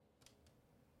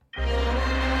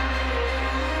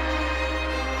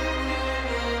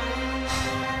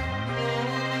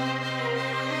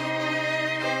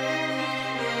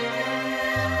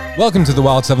Welcome to the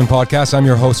Wild 7 podcast. I'm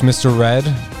your host, Mr. Red.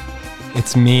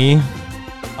 It's me.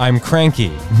 I'm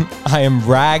cranky. I am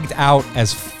ragged out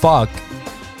as fuck.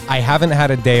 I haven't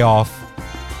had a day off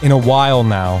in a while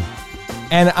now.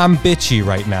 And I'm bitchy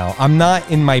right now. I'm not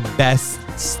in my best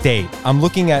state. I'm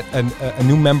looking at a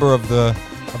new member of the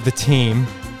team,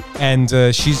 and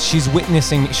she's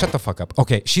witnessing me. Shut the fuck up.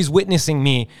 Okay, she's witnessing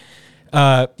me.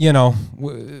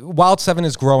 Wild 7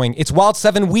 is growing. It's Wild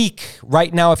 7 week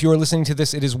right now. If you are listening to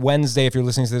this, it is Wednesday. If you're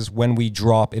listening to this when we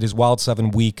drop, it is Wild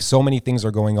 7 week. So many things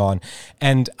are going on.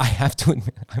 And I have to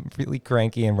admit, I'm really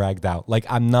cranky and ragged out. Like,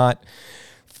 I'm not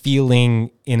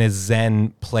feeling in a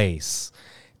zen place.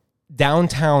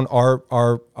 Downtown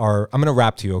I'm going to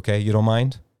rap to you, okay? You don't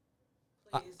mind?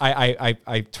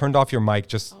 I turned off your mic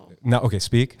just now. Okay,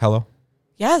 speak. Hello.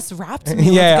 Yes, rap to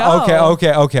me. Yeah, Let's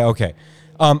go. okay.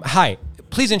 Hi,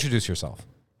 please introduce yourself.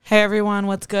 Hey everyone,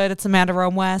 what's good? It's Amanda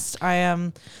Rome West. I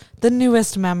am the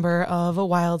newest member of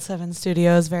Wild 7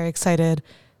 Studios. Very excited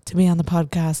to be on the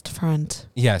podcast front.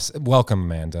 Yes, welcome,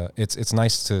 Amanda. It's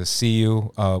nice to see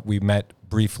you. We met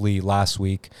briefly last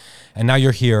week, and now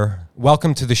you're here.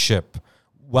 Welcome to the ship.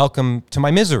 Welcome to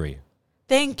my misery.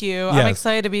 Thank you. Yes. I'm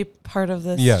excited to be part of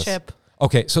this ship.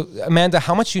 Okay, so Amanda,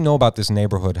 how much you know about this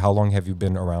neighborhood? How long have you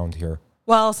been around here?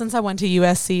 Well, since I went to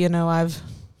USC,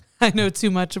 I know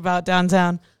too much about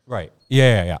downtown. Right.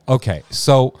 Yeah. Okay.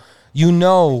 So you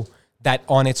know that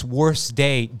on its worst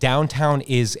day, downtown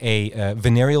is a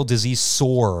venereal disease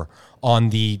sore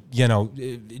on the,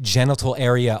 genital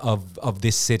area of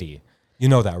this city. You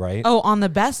know that, right? Oh, on the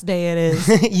best day it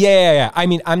is. Yeah. I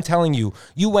mean, I'm telling you,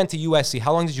 you went to USC.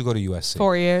 How long did you go to USC?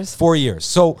 4 years. 4 years.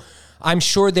 So I'm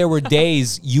sure there were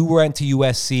days you went to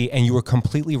USC and you were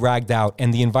completely ragged out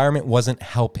and the environment wasn't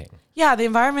helping. Yeah, the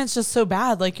environment's just so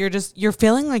bad. Like you're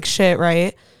feeling like shit,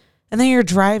 right? And then you're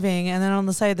driving, and then on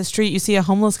the side of the street, you see a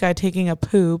homeless guy taking a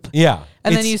poop. Yeah.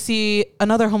 And then you see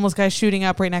another homeless guy shooting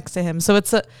up right next to him. So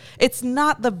it's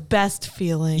not the best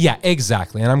feeling. Yeah,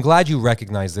 exactly. And I'm glad you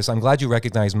recognize this. I'm glad you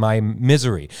recognize my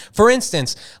misery. For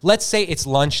instance, let's say it's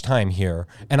lunchtime here,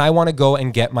 and I want to go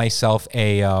and get myself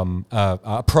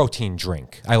a protein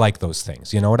drink. I like those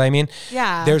things. You know what I mean?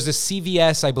 Yeah. There's a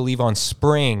CVS, I believe, on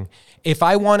Spring. If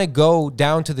I want to go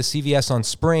down to the CVS on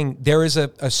Spring, there is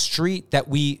a street that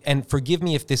and forgive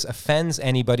me if this offends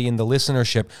anybody in the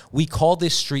listenership, we call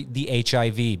this street the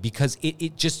HIV because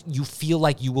it just, you feel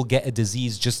like you will get a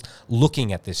disease just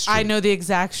looking at this street. I know the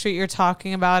exact street you're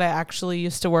talking about. I actually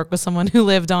used to work with someone who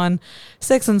lived on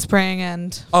 6th and Spring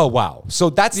and... Oh, wow.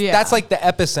 So that's like the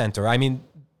epicenter. I mean,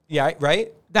 yeah,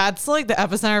 right? That's like the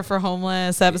epicenter for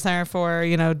homeless, epicenter for,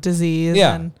 disease.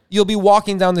 Yeah. And you'll be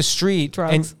walking down the street.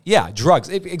 Drugs. Drugs.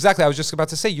 Exactly. I was just about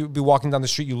to say, you'd be walking down the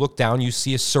street, you look down, you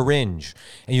see a syringe,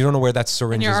 and you don't know where that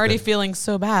syringe is. And you're already feeling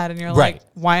so bad. And you're right. Like,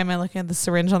 why am I looking at the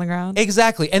syringe on the ground?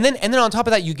 Exactly. And then on top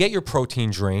of that, you get your protein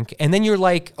drink, and then you're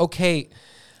like, okay,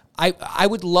 I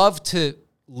would love to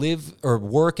live or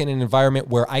work in an environment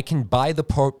where I can buy the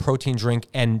protein drink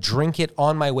and drink it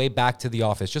on my way back to the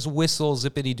office. Just whistle,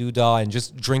 zippity-doo-dah, and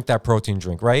just drink that protein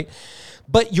drink, right?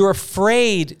 But you're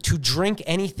afraid to drink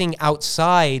anything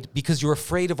outside because you're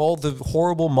afraid of all the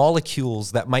horrible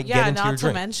molecules that might get into your drink. Yeah, not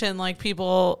to mention, like,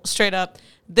 people straight up,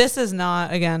 this is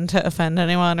not, again, to offend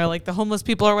anyone or, like, the homeless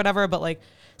people or whatever, but, like,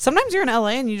 sometimes you're in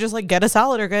LA and you just, like, get a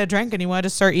salad or get a drink and you want to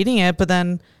start eating it, but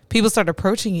then people start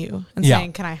approaching you and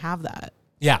saying, can I have that?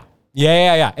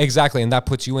 Yeah, exactly. And that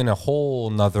puts you in a whole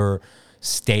nother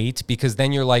state because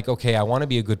then you're like, okay, I want to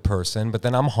be a good person, but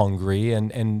then I'm hungry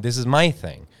and this is my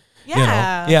thing.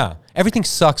 Yeah. Yeah. Everything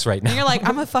sucks right now. And you're like,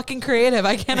 I'm a fucking creative.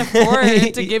 I can't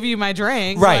afford to give you my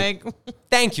drink. Right. Like,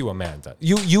 thank you, Amanda.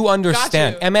 You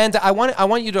understand. Got you. Amanda, I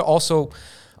want you to also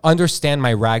understand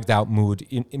my ragged out mood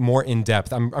more in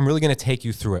depth. I'm really going to take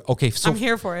you through it. Okay. So I'm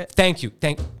here for it. Thank you.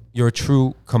 You're a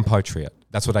true compatriot.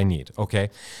 That's what I need. Okay.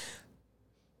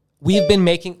 We've been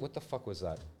making... What the fuck was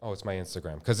that? Oh, it's my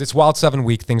Instagram. Because it's Wild 7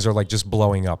 week. Things are like just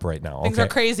blowing up right now. Things are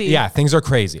crazy. Yeah, things are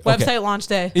crazy. Website launch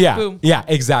day. Yeah. Boom. Yeah,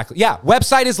 exactly. Yeah,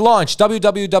 website is launched.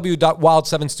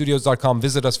 www.wild7studios.com.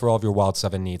 Visit us for all of your Wild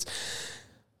 7 needs.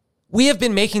 We have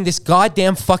been making this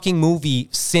goddamn fucking movie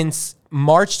since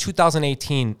March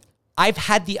 2018. I've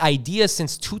had the idea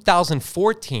since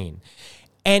 2014.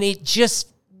 And it just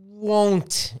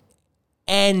won't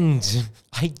end.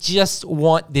 I just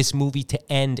want this movie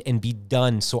to end and be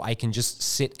done so I can just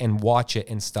sit and watch it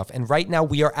and stuff. And right now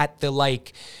we are at the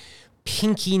like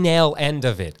pinky nail end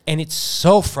of it. And it's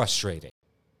so frustrating.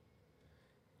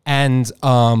 And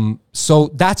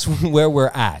so that's where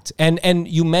we're at. And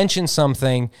you mentioned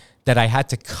something that I had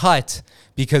to cut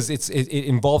because it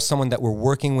involves someone that we're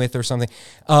working with or something.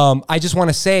 I just want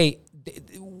to say,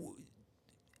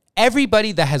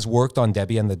 everybody that has worked on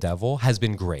Debbie and the Devil has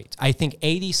been great. I think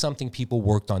 80-something people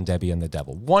worked on Debbie and the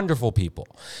Devil. Wonderful people.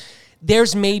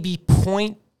 There's maybe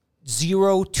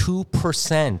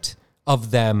 0.02%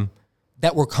 of them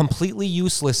that were completely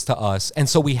useless to us, and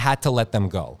so we had to let them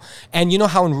go. And you know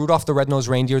how in Rudolph the Red-Nosed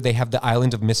Reindeer, they have the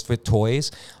island of misfit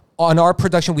toys? On our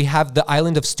production, we have the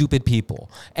island of stupid people.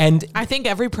 And I think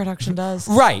every production does.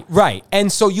 Right.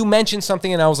 And so you mentioned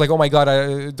something, and I was like, oh my God,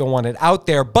 I don't want it out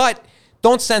there. But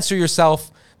don't censor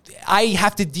yourself. I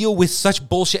have to deal with such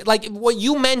bullshit. Like what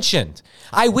you mentioned.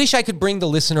 I wish I could bring the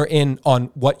listener in on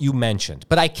what you mentioned,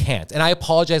 but I can't. And I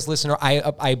apologize, listener.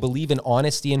 I believe in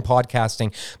honesty in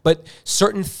podcasting, but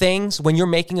certain things, when you're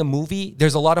making a movie,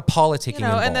 there's a lot of politicking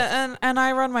involved. And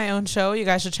I run my own show. You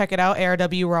guys should check it out,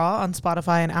 ARW Raw on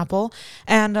Spotify and Apple.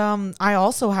 And I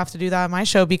also have to do that on my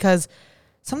show because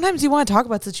sometimes you want to talk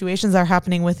about situations that are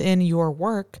happening within your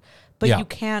work, but you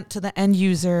can't to the end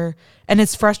user. And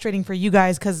it's frustrating for you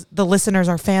guys because the listeners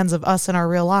are fans of us in our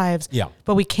real lives. Yeah.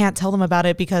 But we can't tell them about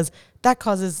it because that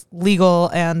causes legal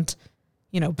and,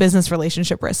 business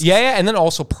relationship risks. Yeah. And then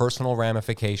also personal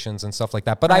ramifications and stuff like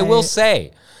that. But I will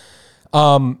say,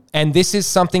 and this is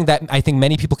something that I think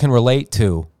many people can relate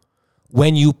to,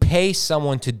 when you pay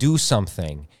someone to do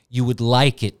something, you would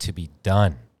like it to be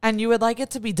done. And you would like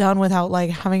it to be done without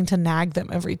having to nag them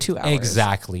every 2 hours.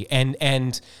 Exactly.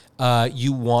 And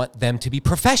you want them to be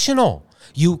professional.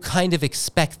 You kind of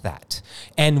expect that.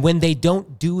 And when they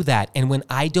don't do that, and when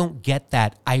I don't get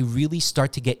that, I really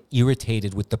start to get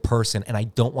irritated with the person, and I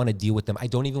don't want to deal with them. I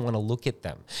don't even want to look at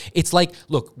them. It's like,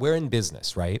 look, we're in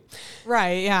business, right?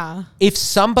 Right, yeah. If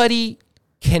somebody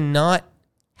cannot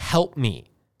help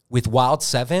me with Wild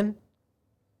 7,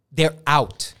 they're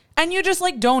out. And you just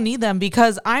don't need them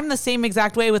because I'm the same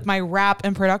exact way with my rap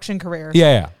and production career.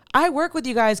 Yeah. I work with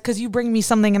you guys because you bring me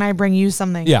something and I bring you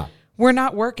something. Yeah. We're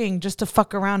not working just to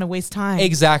fuck around and waste time.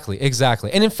 Exactly.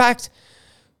 And in fact,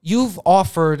 you've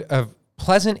offered a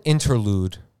pleasant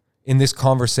interlude in this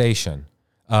conversation,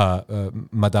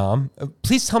 Madame.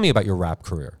 Please tell me about your rap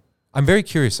career. I'm very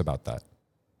curious about that.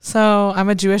 So I'm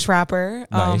a Jewish rapper.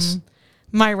 Nice.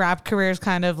 My rap career is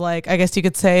kind of I guess you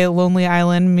could say Lonely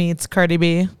Island meets Cardi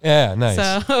B. Yeah, nice.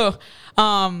 So,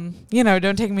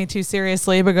 don't take me too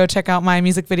seriously, but go check out my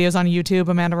music videos on YouTube,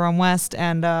 Amanda Rome West,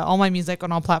 and all my music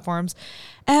on all platforms.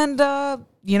 And,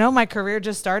 my career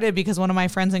just started because one of my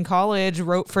friends in college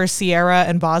wrote for Sierra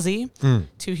and Bozzy,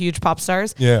 two huge pop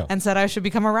stars, and said I should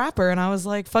become a rapper. And I was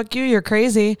like, fuck you, you're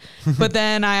crazy. But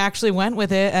then I actually went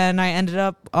with it, and I ended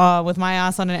up with my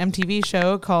ass on an MTV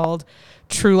show called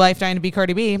True Life Dying to Be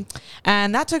Cardi B.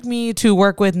 And that took me to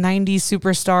work with 90s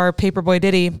superstar Paperboy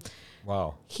Diddy.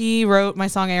 Wow. He wrote my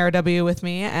song ARW with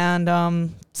me.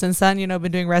 And since then, I've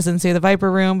been doing residency at the Viper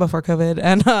Room before COVID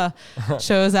and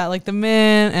shows at the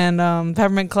Mint and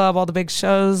Peppermint Club, all the big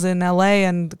shows in LA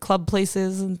and club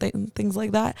places and things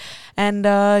like that. And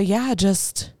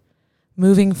just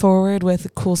moving forward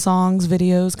with cool songs,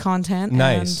 videos, content.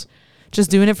 Nice. And just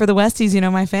doing it for the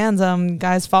Westies, my fans.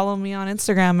 Guys, follow me on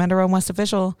Instagram, Amanda Rome West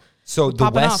Official. So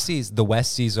the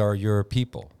Westies are your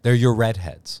people. They're your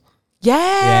redheads.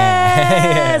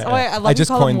 Yes. Yeah. Oh, I love I just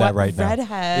you call coined them that right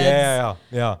redheads.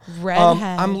 Yeah.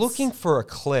 Redheads. I'm looking for a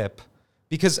clip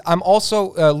because I'm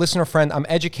also a listener friend. I'm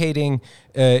educating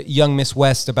young Miss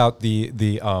West about the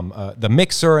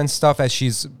mixer and stuff as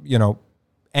she's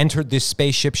entered this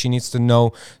spaceship. She needs to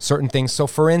know certain things. So,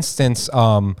 for instance,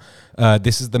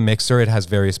 this is the mixer. It has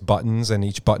various buttons, and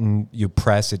each button you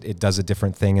press, it does a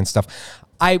different thing and stuff.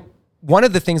 One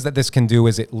of the things that this can do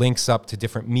is it links up to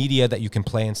different media that you can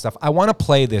play and stuff. I want to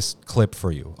play this clip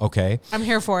for you, okay? I'm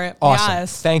here for it. Awesome.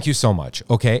 Yes. Thank you so much,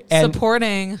 okay? And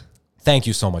supporting. Thank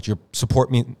you so much. You support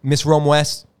me. Miss Rome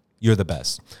West, you're the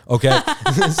best, okay?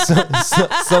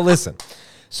 so listen.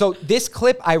 So this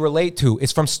clip I relate to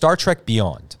is from Star Trek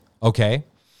Beyond, okay?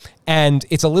 And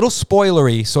it's a little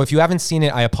spoilery, so if you haven't seen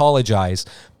it, I apologize.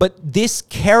 But this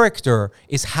character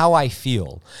is how I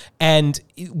feel. And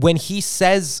when he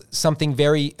says something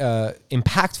very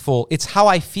impactful, it's how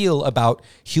I feel about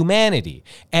humanity.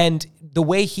 And the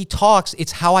way he talks,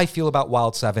 it's how I feel about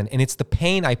Wild 7. And it's the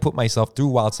pain I put myself through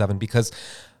Wild 7 because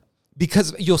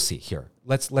you'll see here.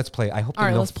 Let's play. I hope there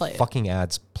are no fucking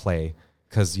ads play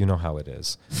because you know how it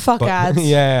is. Fuck ads.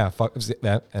 Yeah. Fuck.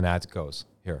 An ad goes.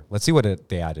 Here, let's see what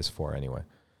the ad is for anyway.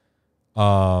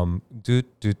 Come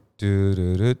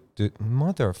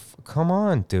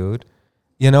on, dude.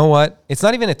 You know what? It's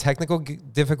not even a technical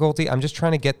difficulty. I'm just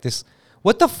trying to get this.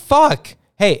 What the fuck?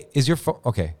 Hey, is your phone?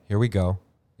 Okay, here we go.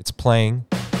 It's playing.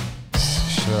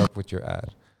 Shut up with your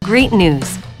ad. Great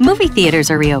news. Movie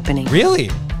theaters are reopening. Really?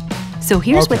 So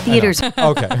here's what theaters... Okay.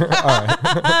 All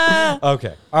right.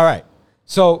 Okay. All right.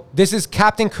 So this is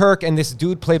Captain Kirk and this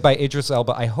dude played by Idris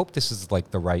Elba. I hope this is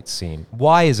like the right scene.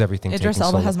 Why is everything Idris taking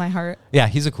Elba so long? has my heart. Yeah,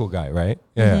 he's a cool guy, right?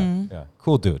 Yeah. Yeah.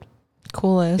 Cool dude.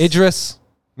 Coolest. Idris,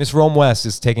 Miss Rome West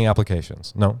is taking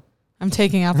applications. No? I'm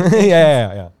taking yeah, applications.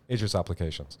 yeah. Idris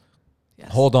applications.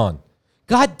 Yes. Hold on.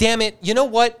 God damn it. You know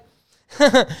what?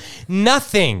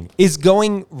 Nothing is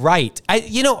going right.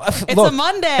 It's a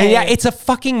Monday. Yeah, it's a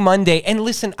fucking Monday. And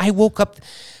listen, I woke up,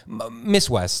 Miss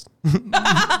West.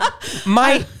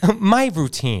 my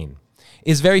routine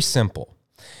is very simple.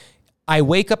 I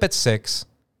wake up at 6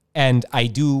 and I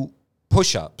do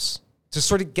push-ups to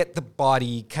sort of get the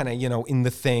body kind of, in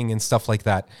the thing and stuff like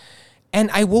that. And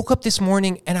I woke up this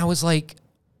morning and I was like,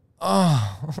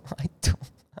 oh, I don't.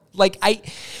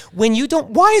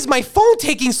 Why is my phone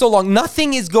taking so long?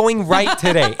 Nothing is going right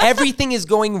today. Everything is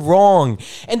going wrong.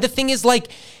 And the thing is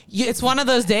it's one of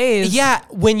those days. Yeah.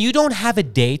 When you don't have a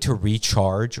day to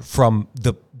recharge from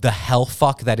the hell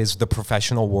fuck that is the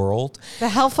professional world. The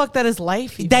hell fuck that is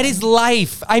life. Even. That is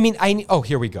life. I mean,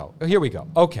 here we go.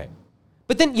 Okay.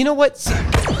 But then, you know what? See,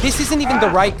 this isn't even the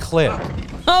right clip.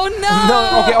 Oh, no.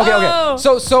 No,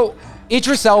 okay. So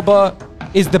Idris Elba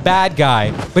is the bad guy,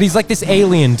 but he's like this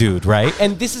alien dude, right?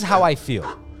 And this is how I feel.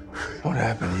 What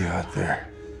happened to you out there,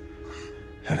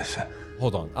 Edison?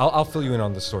 Hold on. I'll fill you in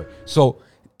on the story. So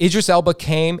Idris Elba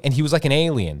came and he was like an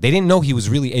alien. They didn't know he was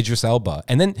really Idris Elba.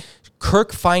 And then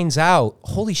Kirk finds out,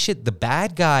 holy shit, the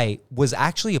bad guy was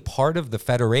actually a part of the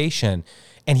Federation.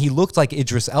 And he looked like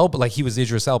Idris Elba, like he was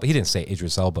Idris Elba. He didn't say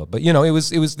Idris Elba, but it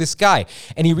was this guy.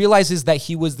 And he realizes that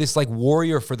he was this like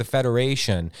warrior for the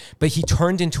Federation, but he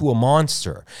turned into a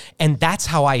monster. And that's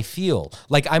how I feel.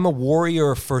 Like I'm a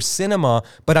warrior for cinema,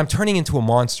 but I'm turning into a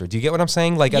monster. Do you get what I'm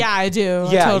saying? Like, yeah, I do.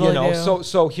 Yeah, I totally do.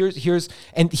 So here's,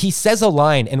 and he says a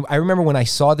line, and I remember when I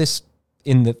saw this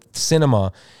in the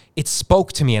cinema, it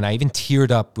spoke to me, and I even teared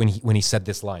up when he said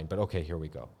this line. But okay, here we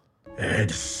go.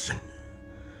 Edison.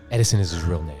 Edison is his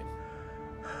real name.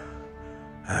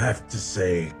 I have to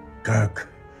say, Kirk,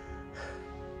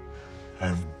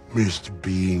 I've missed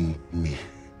being me.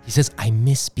 He says, I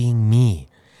miss being me.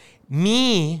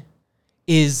 Me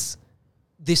is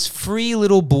this free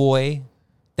little boy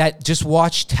that just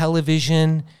watched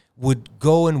television, would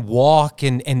go and walk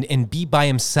and be by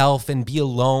himself and be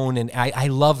alone. And I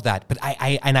love that. But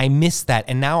I miss that.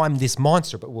 And now I'm this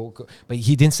monster. But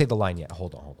he didn't say the line yet.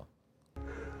 Hold on.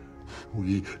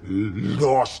 We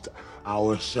lost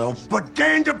ourselves, but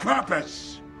gained a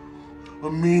purpose. A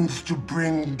means to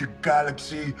bring the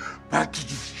galaxy back to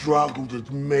the struggle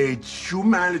that made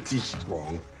humanity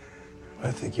strong. I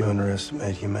think you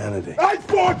underestimate humanity. I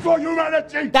fought for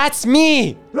humanity! That's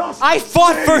me! I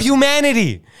fought for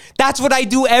humanity! That's what I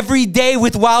do every day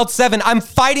with Wild 7. I'm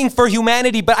fighting for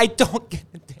humanity, but I don't get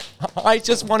it. I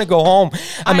just want to go home.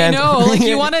 I know, like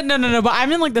you want to, no, but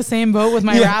I'm in like the same boat with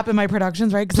my rap and my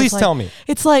productions, right? Please tell me.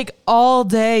 It's like all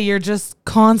day you're just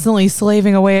constantly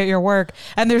slaving away at your work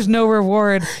and there's no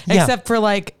reward except for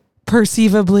like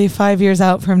perceivably 5 years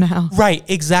out from now. Right,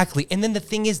 exactly. And then the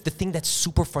thing that's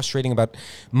super frustrating about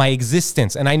my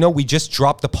existence, and I know we just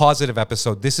dropped the positive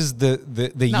episode. This is the yin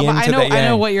to the yang. I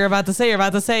know what you're about to say. You're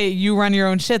about to say you run your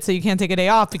own shit, so you can't take a day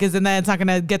off because then it's not going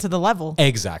to get to the level.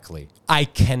 Exactly. I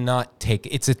cannot take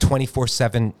it's a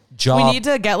 24/7 job. We need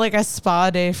to get like a spa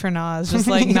day for Nas, just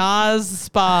like Nas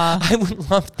spa. I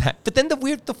would love that. But then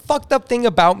the fucked up thing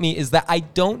about me is that I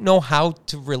don't know how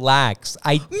to relax.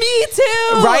 Me too.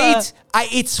 Right?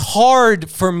 It's hard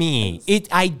for me.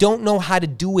 I don't know how to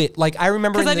do it. Like I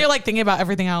remember because then you're like thinking about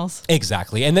everything else.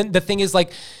 Exactly. And then the thing is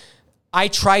like I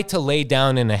tried to lay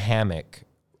down in a hammock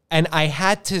and I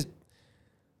had to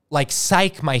like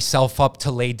psych myself up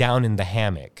to lay down in the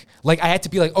hammock. Like I had to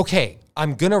be like, okay,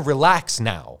 I'm gonna relax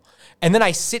now. And then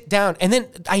I sit down and then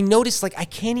I notice like I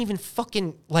can't even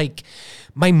fucking like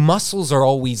my muscles are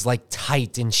always like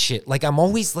tight and shit. Like I'm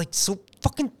always like so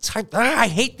fucking tight. I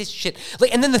hate this shit.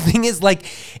 Like, and then the thing is like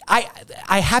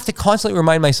I have to constantly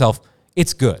remind myself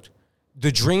it's good.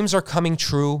 The dreams are coming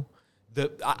true.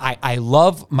 I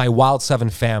love my Wild 7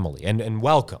 family and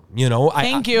welcome,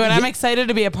 Thank you. And I'm excited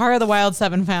to be a part of the Wild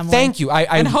 7 family. Thank you.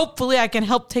 And hopefully I can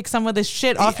help take some of this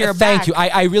shit off your back. Thank you.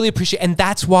 I really appreciate it. And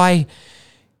that's why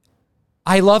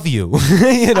I love you.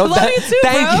 I love you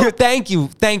too,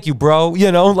 Thank you, bro.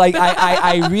 Like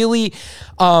I really,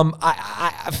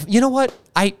 you know what?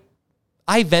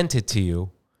 I vented to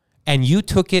you and you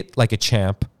took it like a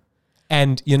champ.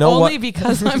 And you know Only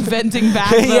because I'm venting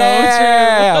back, though.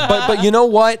 Yeah, but you know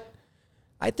what?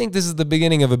 I think this is the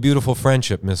beginning of a beautiful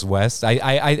friendship, Miss West.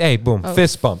 Hey, boom,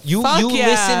 fist bump. You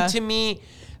listen to me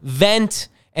vent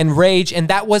and rage, and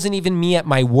that wasn't even me at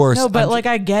my worst. No, but like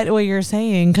I get what you're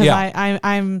saying because Yeah.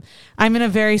 I'm in a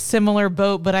very similar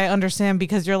boat, but I understand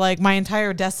because you're like my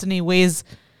entire destiny weighs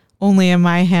only in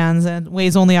my hands and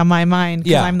weighs only on my mind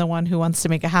because Yeah. I'm the one who wants to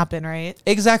make it happen, right?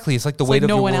 Exactly. It's like the It's weight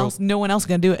like of your world. no one else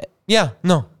gonna do it. Yeah,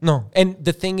 no. And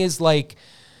the thing is, like,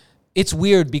 it's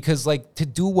weird because, like, to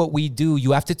do what we do,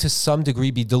 you have to some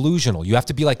degree, be delusional. You have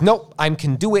to be like, nope, I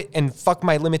can do it and fuck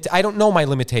my limit. I don't know my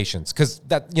limitations because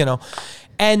that,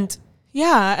 and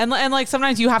Yeah, and like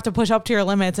sometimes you have to push up to your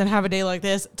limits and have a day like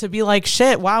this to be like,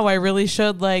 shit, wow, I really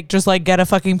should like just like get a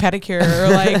fucking pedicure or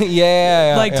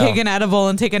like take an edible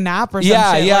and take a nap or some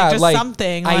shit. Like just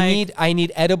something. I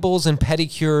need edibles and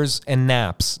pedicures and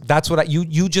naps. That's what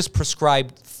you just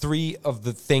prescribed 3 of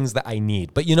the things that I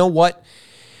need. But you know what?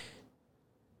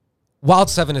 Wild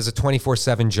 7 is a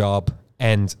 24/7 job,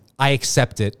 and I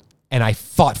accept it. And I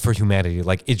fought for humanity,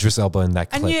 like Idris Elba in that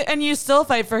clip. And you still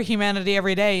fight for humanity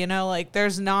every day. Like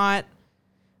there's not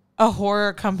a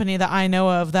horror company that I know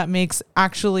of that makes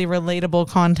actually relatable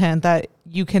content that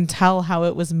you can tell how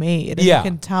it was made. And Yeah. you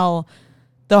can tell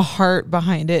the heart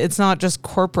behind it. It's not just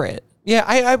corporate. Yeah,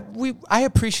 I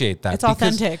appreciate that. It's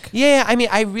authentic. Yeah, I mean,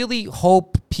 I really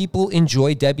hope people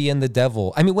enjoy Debbie and the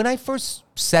Devil. I mean, when I first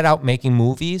set out making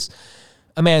movies,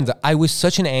 Amanda, I was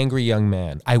such an angry young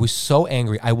man. I was so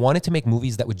angry. I wanted to make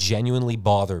movies that would genuinely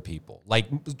bother people. Like,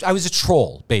 I was a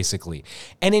troll, basically.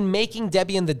 And in making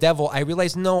Debbie and the Devil, I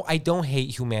realized, no, I don't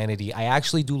hate humanity. I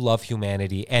actually do love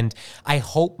humanity. And I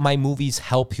hope my movies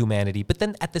help humanity. But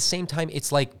then at the same time,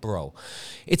 it's like, bro,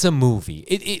 it's a movie.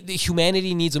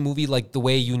 Humanity needs a movie like the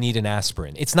way you need an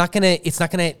aspirin. It's not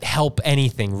gonna help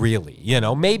anything, really.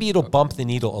 Maybe it'll bump the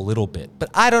needle a little bit.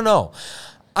 But I don't know.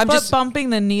 But bumping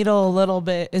the needle a little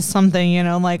bit is something,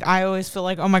 like I always feel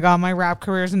like, oh my God, my rap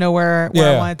career is nowhere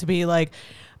where I want it to be. Like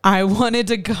I wanted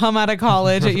to come out of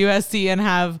college at USC and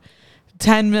have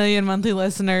 10 million monthly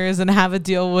listeners and have a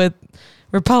deal with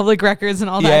Republic Records and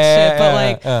all that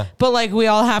shit. But like we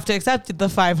all have to accept the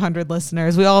 500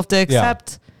 listeners. We all have to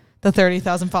accept the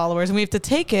 30,000 followers, and we have to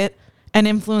take it and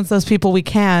influence those people we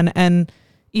can. And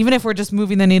even if we're just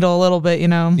moving the needle a little bit,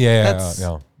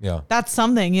 that's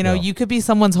something, you could be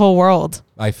someone's whole world.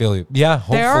 I feel you. Yeah,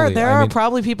 hopefully. There are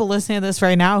probably people listening to this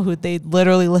right now who they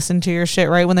literally listen to your shit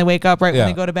right when they wake up, right when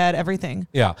they go to bed, everything.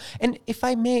 Yeah. And if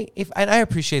I may, and I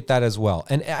appreciate that as well.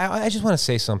 And I just want to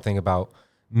say something about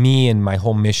me and my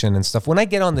whole mission and stuff. When I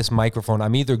get on this microphone,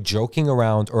 I'm either joking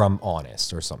around or I'm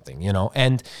honest or something,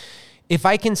 And if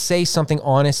I can say something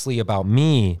honestly about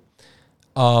me,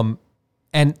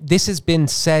 and this has been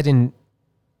said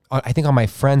I think on my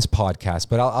friend's podcast,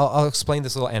 but I'll explain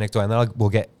this little anecdote, and then we'll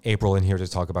get April in here to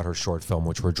talk about her short film,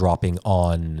 which we're dropping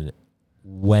on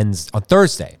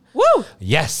Thursday. Woo!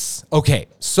 Yes. Okay.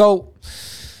 So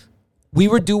we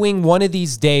were doing one of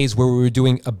these days where we were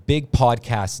doing a big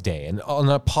podcast day, and on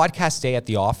a podcast day at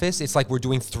the office, it's like we're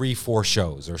doing 3-4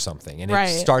 shows or something, and it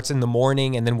starts in the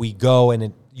morning, and then we go, and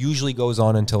it usually goes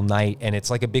on until night, and it's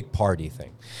like a big party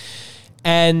thing.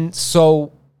 And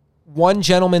so one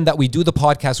gentleman that we do the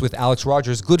podcast with, Alex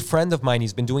Rogers, good friend of mine,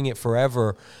 he's been doing it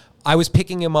forever. I was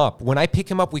picking him up. When I pick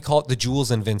him up, we call it the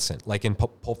Jules and Vincent, like in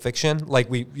Pulp Fiction, like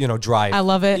we, drive. I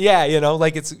love it. Yeah,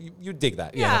 like you dig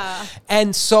that. Yeah.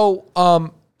 And so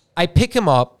I pick him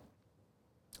up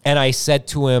and I said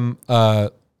to him,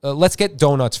 let's get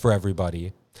donuts for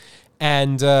everybody.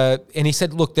 And he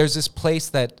said, look, there's this place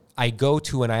that I go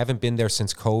to and I haven't been there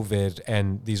since COVID,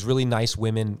 and these really nice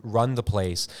women run the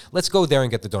place. Let's go there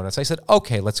and get the donuts. I said,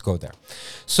 okay, let's go there.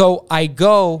 So I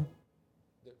go,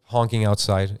 honking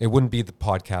outside. It wouldn't be the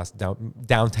podcast,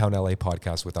 downtown LA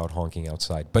podcast without honking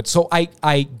outside. But so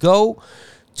I go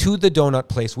to the donut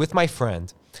place with my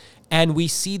friend, and we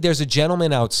see there's a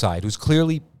gentleman outside who's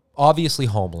obviously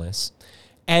homeless.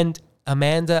 And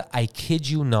Amanda, I kid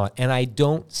you not, and I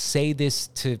don't say this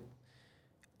to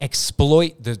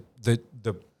exploit the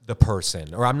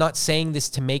person, or I'm not saying this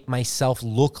to make myself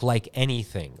look like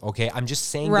anything, okay? I'm just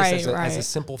saying this as a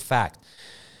simple fact.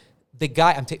 The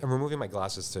guy, I'm removing my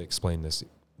glasses to explain this.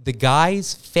 The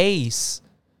guy's face,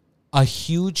 a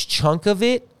huge chunk of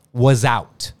it was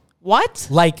out. What?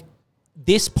 Like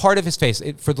this part of his face,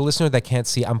 for the listener that can't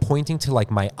see, I'm pointing to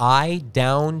like my eye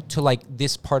down to like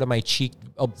this part of my cheek.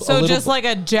 So just like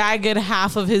a jagged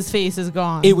half of his face is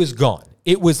gone. It was gone.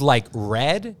 It was like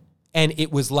red, and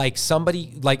it was like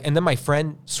somebody like, and then my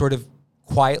friend sort of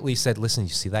quietly said, listen, you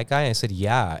see that guy? I said,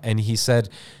 yeah. And he said,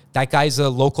 that guy's a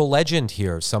local legend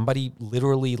here. Somebody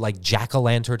literally like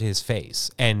jack-o'-lanterned his face,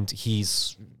 and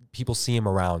people see him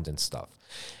around and stuff.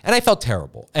 And I felt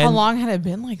terrible. And How long had it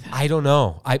been like that? I don't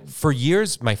know. For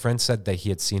years, my friend said that he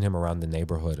had seen him around the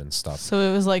neighborhood and stuff. So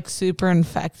it was like super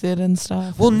infected and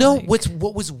stuff. Well, and no. like-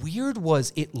 What was weird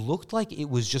was it looked like it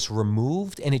was just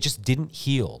removed and it just didn't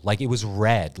heal. Like it was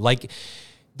red. Like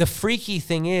the freaky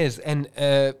thing is, and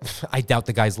I doubt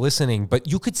the guy's listening, but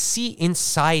you could see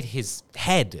inside his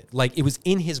head, like it was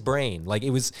in his brain, like it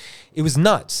was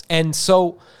nuts. And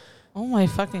so, Oh my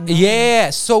fucking God.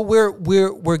 yeah. So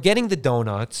we're getting the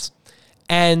donuts,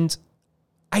 and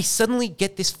I suddenly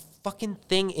get this fucking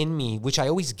thing in me, which I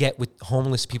always get with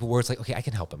homeless people, where it's like, okay, I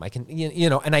can help him. I can, you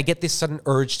know, and I get this sudden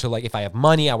urge to like, if I have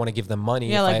money, I want to give them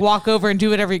money. Yeah, If like I- walk over and do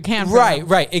whatever you can. For Right, them.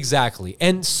 right, exactly.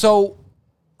 And so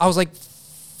I was like,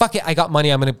 fuck it, I got money,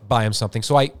 I'm gonna buy him something.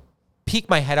 So I peek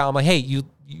my head out, I'm like, hey,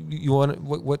 you want,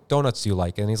 what donuts do you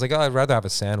like? And he's like, oh, I'd rather have a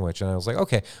sandwich. And I was like,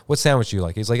 okay, what sandwich do you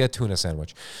like? He's like, a tuna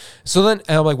sandwich. So then,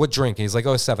 and I'm like, what drink? And he's like,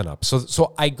 oh, a 7-Up.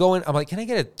 So I go in, I'm like, can I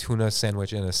get a tuna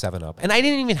sandwich and a 7-Up? And I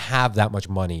didn't even have that much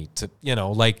money to, you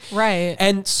know, like. Right.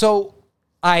 And so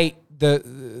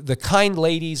the kind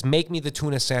ladies make me the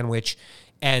tuna sandwich,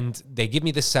 and they give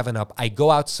me the 7-Up. I go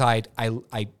outside.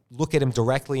 I look at him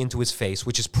directly into his face,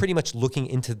 which is pretty much looking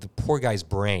into the poor guy's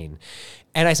brain.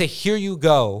 And I say, here you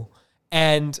go.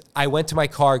 And I went to my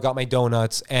car, got my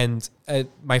donuts, and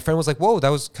my friend was like, whoa, that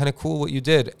was kind of cool what you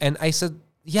did. And I said,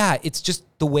 yeah, it's just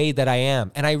the way that I am.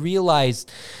 And I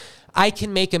realized I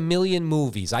can make 1 million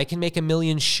movies. I can make 1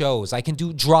 million shows. I can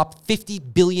drop 50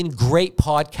 billion great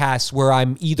podcasts where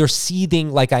I'm either seething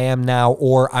like I am now,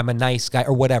 or I'm a nice guy,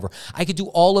 or whatever. I could do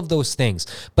all of those things.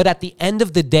 But at the end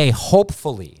of the day,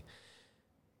 hopefully,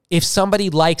 if somebody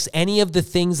likes any of the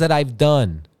things that I've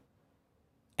done,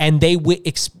 and they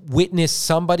witness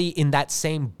somebody in that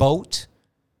same boat,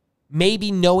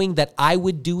 maybe knowing that I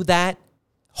would do that,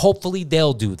 hopefully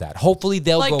they'll do that. Hopefully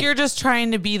they'll Like go. you're just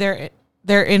trying to be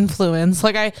their influence.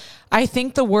 Like I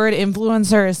think the word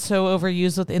influencer is so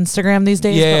overused with Instagram these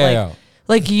days. Yeah, But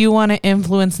like you want to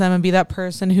influence them and be that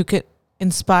person who could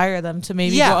inspire them to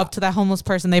maybe Yeah. go up to that homeless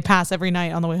person they pass every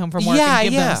night on the way home from work and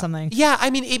give them something. Yeah,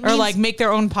 I mean, it Or means, like make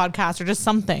their own podcast or just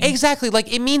something. exactly.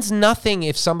 Like, it means nothing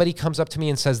if somebody comes up to me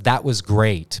and says, that was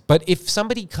great. But if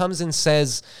somebody comes and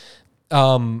says,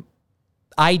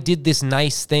 I did this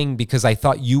nice thing because I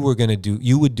thought you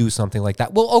would do something like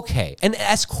that. Well, okay. And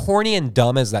as corny and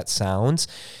dumb as that sounds,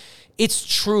 it's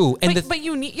true. And But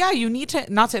you need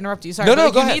to, not to interrupt you, sorry. No, but no,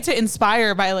 like, go you ahead. need to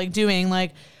inspire by like doing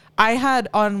like, I had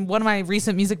on one of my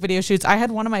recent music video shoots, I had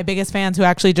one of my biggest fans who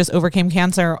actually just overcame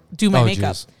cancer do my Oh,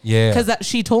 makeup. geez. Yeah. Because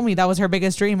she told me that was her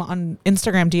biggest dream on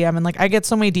Instagram DM. And like, I get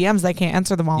so many DMs that I can't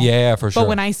answer them all. Yeah, for sure. But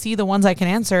when I see the ones I can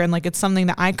answer and like, it's something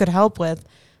that I could help with,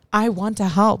 I want to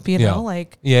help, you know,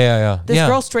 like yeah. this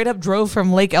girl straight up drove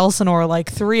from Lake Elsinore, like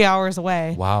 3 hours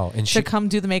away. Wow. And To come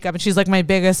do the makeup. And she's like my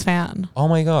biggest fan. oh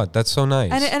my God, that's so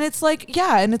nice. And it's like,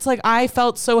 yeah. And it's like, I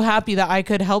felt so happy that I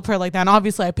could help her like that. And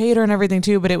obviously I paid her and everything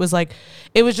too, but it was like,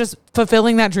 it was just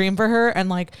fulfilling that dream for her. And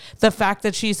like the fact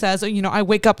that she says, oh, you know, I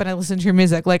wake up and I listen to your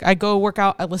music. Like I go work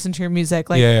out, I listen to your music.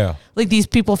 Like, Yeah. like these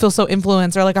people feel so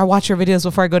influenced, or like I watch your videos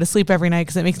before I go to sleep every night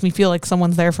because it makes me feel like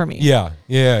someone's there for me. Yeah.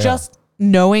 Just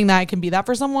knowing that I can be that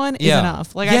for someone is Yeah.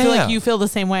 enough. Like Yeah, I feel yeah. like you feel the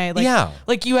same way. Like, Yeah.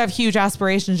 like you have huge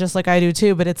aspirations just like I do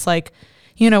too, but it's like,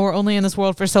 you know, we're only in this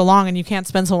world for so long and you can't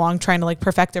spend so long trying to like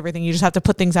perfect everything. You just have to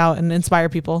put things out and inspire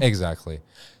people. Exactly.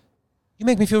 You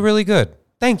make me feel really good.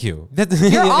 Thank you.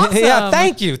 You're awesome. Yeah,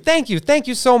 thank you. Thank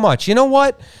you so much. You know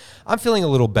what? I'm feeling a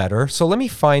little better. So let me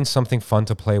find something fun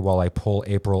to play while I pull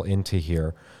April into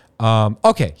here.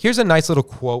 Okay, here's a nice little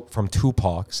quote from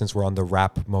Tupac, since we're on the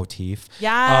rap motif.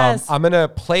 Yes. I'm going to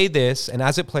play this, and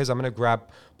as it plays, I'm going to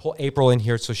pull April in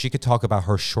here so she could talk about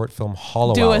her short film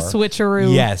Hollow Do Hour. a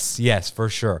switcheroo. Yes, for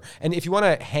sure. And if you want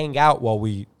to hang out while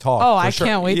we talk. Oh, for I sure.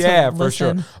 can't wait to Yeah, for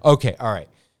listen. sure. Okay, all right.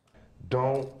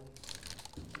 Don't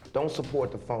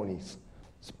support the phonies.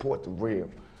 Support the real.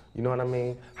 You know what I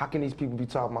mean? How can these people be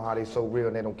talking about how they so real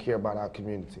and they don't care about our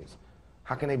communities?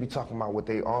 How can they be talking about what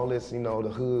they, all this, you know, the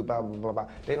hood, blah, blah, blah, blah.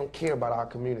 They don't care about our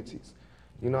communities.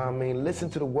 You know what I mean? Listen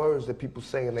to the words that people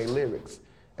say in their lyrics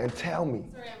and tell me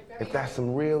if that's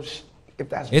some real, if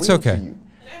that's It's real okay. to you.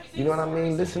 You know what I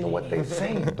mean? Listen to what they're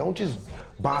saying. Don't just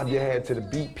bob your head to the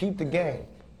beat. Peep the game.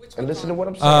 And listen to what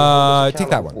I'm saying. Hold us Take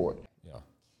that accountable one.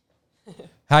 for it.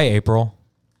 Hi, April.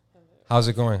 How's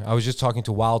it going? I was just talking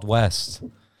to Wild West.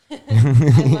 I love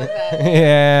that.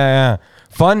 Yeah.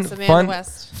 Fun, It's Amanda fun,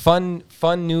 West. fun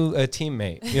new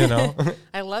teammate. You know.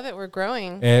 I love it. We're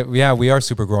growing. Yeah, we are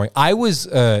super growing.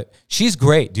 She's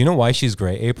great. Do you know why she's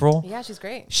great, April? Yeah, she's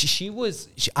great.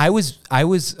 I was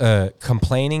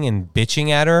complaining and bitching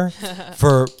at her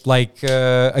for like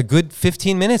a good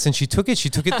 15 minutes, and she took it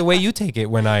the way you take it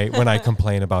when I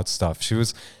complain about stuff.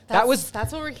 That's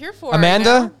what we're here for.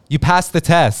 Amanda, you passed the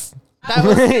test. That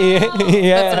was Yeah.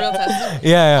 That's a real test.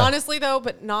 Yeah. Honestly, though,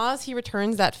 but Nas, he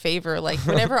returns that favor. Like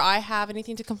whenever I have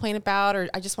anything to complain about, or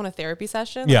I just want a therapy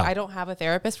session, Yeah. like, I don't have a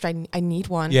therapist, but I need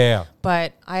one. Yeah.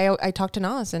 But I talk to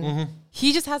Nas, and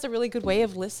he just has a really good way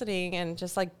of listening and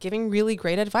just like giving really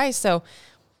great advice. So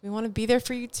we want to be there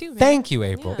for you too, man. Thank you,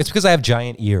 April. Yeah. It's because I have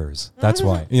giant ears. That's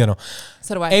why, you know.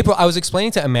 So do I. April, I was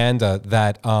explaining to Amanda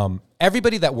that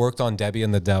everybody that worked on Debbie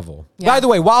and the Devil. Yeah. By the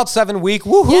way, Wild 7 week,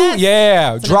 woohoo, Yes.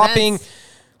 yeah, It's an dropping event.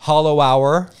 Hollow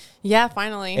Hour, Yeah,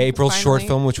 finally. April's short Finally.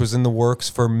 film, which was in the works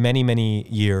for many, many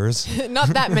years. Not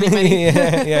that many.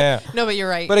 yeah. No, but you're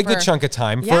right. But a good For- chunk of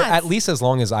time Yeah, for it's- at least as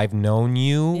long as I've known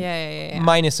you. Yeah.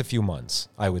 Minus a few months,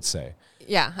 I would say.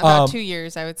 Yeah, about 2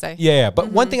 years, I would say. Yeah.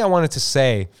 But one thing I wanted to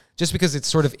say, just because it's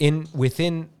sort of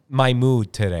within my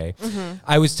mood today,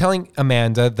 I was telling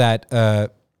Amanda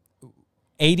that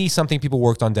 80 something people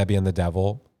worked on Debbie and the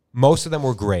Devil. Most of them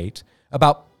were great.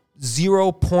 About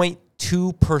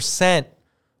 0.2%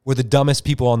 were the dumbest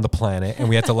people on the planet, and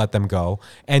we had to let them go.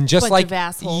 And just Bunch like of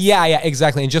assholes. yeah,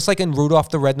 exactly. And just like in Rudolph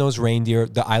the Red-Nosed Reindeer,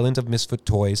 the island of misfit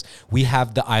toys, we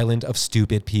have the island of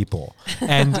stupid people.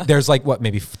 And there's like what,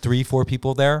 maybe 3-4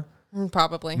 people there.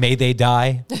 Probably. May they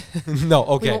die. No,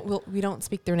 okay. We don't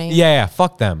speak their name. Yeah,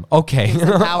 fuck them. Okay.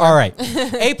 them power. All right.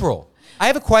 April, I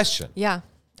have a question. Yeah.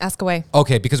 Ask away.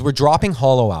 Okay, because we're dropping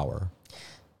Hollow Hour.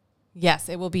 Yes,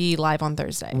 it will be live on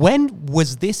Thursday. When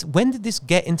did this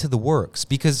get into the works?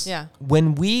 Because Yeah.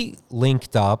 when we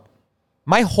linked up,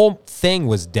 my whole thing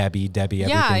was Debbie, everything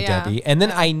yeah. Debbie. And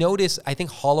then I noticed, I think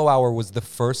Hollow Hour was the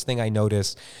first thing I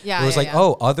noticed. Yeah, It was yeah, like, yeah.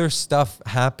 oh, other stuff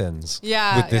happens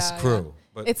with this crew.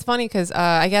 But It's funny because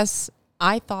I guess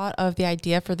I thought of the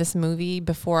idea for this movie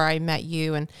before I met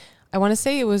you, and I want to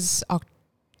say it was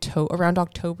around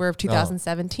October of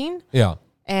 2017. yeah.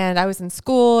 And I was in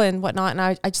school and whatnot, and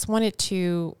I just wanted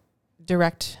to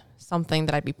direct something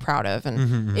that I'd be proud of.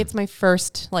 And it's my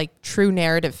first like true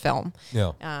narrative film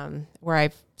Yeah. where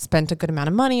I've spent a good amount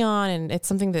of money on, and it's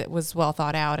something that was well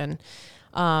thought out. And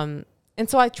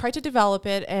so I tried to develop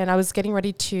it, and I was getting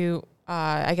ready to,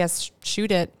 I guess,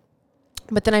 shoot it.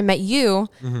 But then I met you,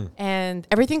 and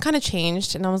everything kind of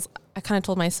changed. And I kind of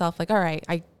told myself, like, all right,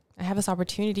 I have this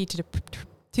opportunity to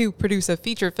produce a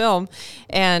feature film,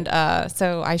 and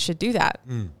so I should do that.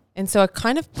 And so I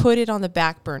kind of put it on the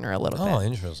back burner a little bit. Oh,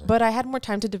 interesting. But I had more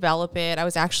time to develop it. I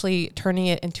was actually turning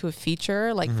it into a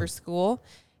feature, like for school.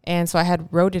 And so I had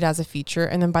wrote it as a feature.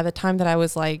 And then by the time that I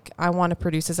was like, I want to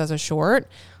produce this as a short,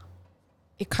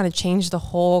 it kind of changed the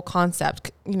whole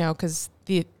concept, you know, because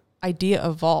the idea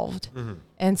evolved.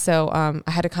 And so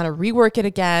I had to kind of rework it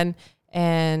again.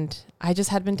 And I just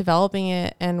had been developing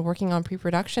it and working on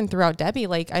pre-production throughout Debbie.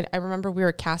 Like I remember we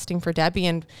were casting for Debbie,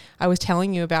 and I was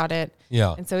telling you about it.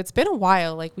 Yeah. And so it's been a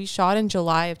while. Like we shot in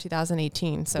July of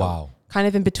 2018. So Wow. kind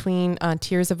of in between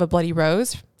Tears of a Bloody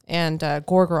Rose and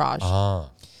Gore Garage.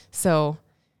 So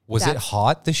Was it that's-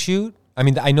 hot to shoot? I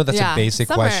mean, I know that's a basic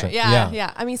summer. question.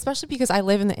 Yeah. I mean, especially because I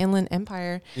live in the Inland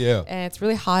Empire. Yeah. And it's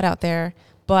really hot out there.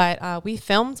 But we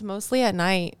filmed mostly at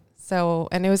night. So,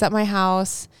 and it was at my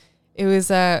house. It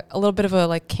was a little bit of a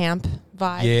like camp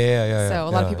vibe. Yeah. So a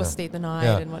lot of people stayed the night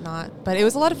Yeah. and whatnot. But it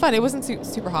was a lot of fun. It wasn't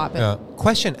super hot. But Yeah.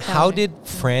 Question: How Okay. did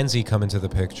Franzi come into the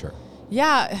picture?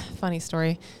 yeah, funny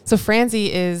story. So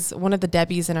Franzi is one of the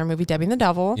Debbies in our movie Debbie and the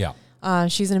Devil. Yeah.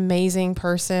 She's an amazing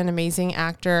person, amazing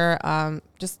actor,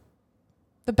 just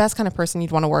the best kind of person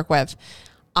you'd want to work with.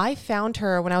 I found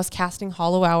her when I was casting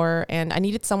Hollow Hour, and I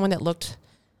needed someone that looked,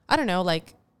 I don't know,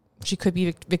 like she could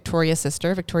be Victoria's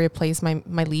sister. Victoria plays my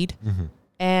lead.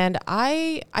 And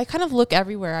I kind of look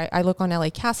everywhere. I look on LA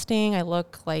Casting. I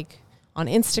look like on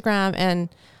Instagram, and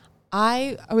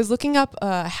I was looking up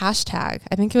a hashtag.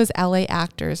 I think it was LA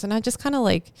actors, and I just kind of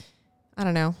like, I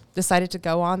don't know, decided to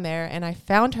go on there, and I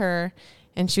found her,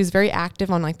 and she was very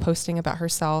active on like posting about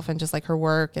herself and just like her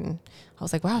work, and I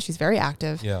was like, wow, she's very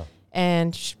active. Yeah.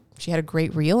 And she had a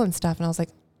great reel and stuff, and I was like,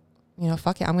 you know,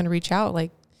 fuck it, I'm gonna reach out.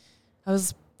 Like, I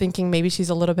was thinking maybe she's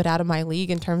a little bit out of my league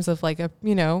in terms of like a,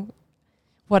 you know,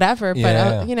 whatever.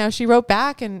 Yeah. But you know, she wrote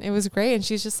back, and it was great, and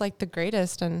she's just like the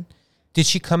greatest. And Did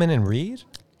she come in and read?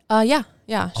 yeah,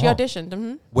 she Oh.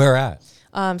 auditioned. Where at?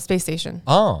 Space Station.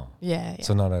 Oh. Yeah.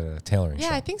 So not at a tailoring Yeah,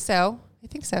 shop. I think so.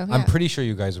 Yeah. I'm pretty sure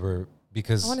you guys were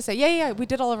Because I want to say, yeah. We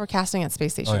did all of our casting at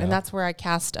Space Station, Oh, yeah. and that's where I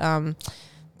cast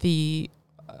the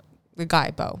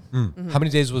guy Bo. How many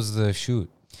days was the shoot?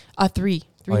 Three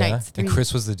Oh, yeah? nights. And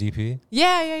Chris was the DP.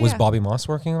 Yeah. Was Bobby Moss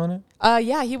working on it?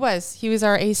 Yeah, he was. He was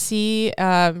our AC.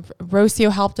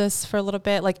 Rocio helped us for a little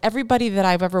bit. Like everybody that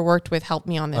I've ever worked with helped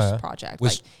me on this Oh, yeah? project.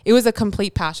 Was- Like it was a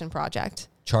complete passion project.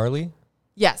 Charlie?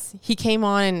 Yes, he came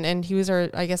on and he was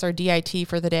our DIT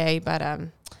for the day. But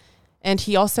and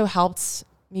he also helped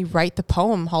me write the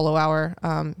poem Hollow Hour.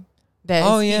 That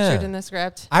Oh, is yeah. featured in the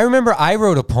script. I remember I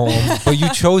wrote a poem, but you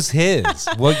chose his.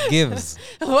 What gives?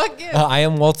 What gives? I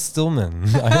am Walt Stillman.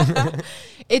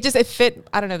 It fit.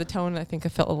 I don't know the tone. I think it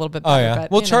felt a little bit Oh better. yeah.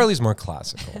 But, Well, you know. Charlie's more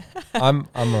classical. I'm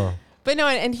a But no,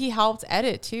 and he helped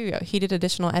edit too. He did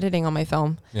additional editing on my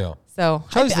film. yeah. So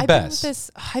Charlie's the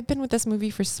best. I've been with this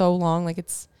movie for so long. Like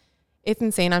it's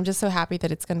insane. I'm just so happy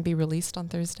that it's going to be released on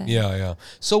Thursday. Yeah.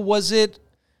 So was it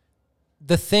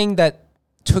the thing that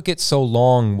took it so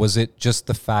long? Was it just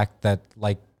the fact that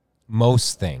like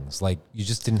most things, like you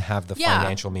just didn't have the Yeah.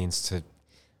 financial means to?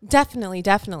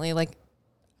 Definitely. Like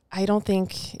I don't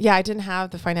think. Yeah, I didn't have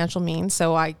the financial means,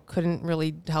 so I couldn't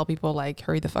really tell people like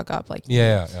hurry the fuck up. Like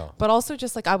Yeah. But also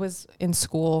just like I was in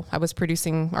school, I was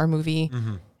producing our movie.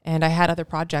 Mm-hmm. And I had other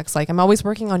projects. Like I'm always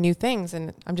working on new things,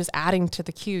 and I'm just adding to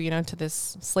the queue, to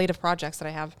this slate of projects that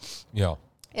I have. Yeah.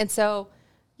 And so,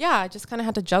 yeah, I just kind of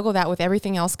had to juggle that with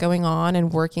everything else going on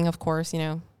and working, of course,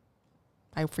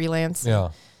 I freelance. Yeah.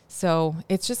 So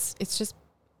it's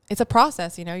a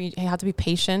process, you have to be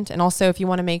patient. And also if you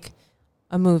want to make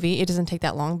a movie, it doesn't take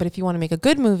that long, but if you want to make a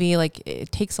good movie, like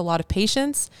it takes a lot of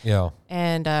patience Yeah.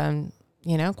 and,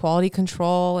 quality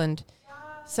control and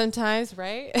sometimes,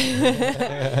 right?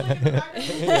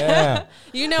 Yeah.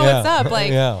 What's up.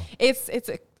 Like yeah.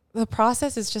 the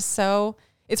process is just so,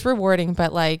 it's rewarding,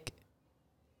 but like,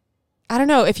 I don't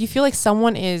know, if you feel like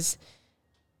someone is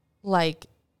like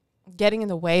getting in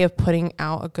the way of putting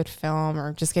out a good film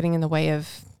or just getting in the way of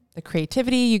the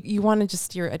creativity, you want to just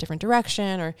steer a different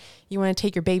direction, or you want to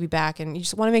take your baby back, and you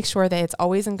just want to make sure that it's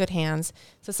always in good hands.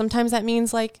 So sometimes that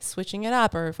means like switching it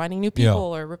up or finding new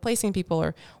people or replacing people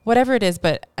or whatever it is.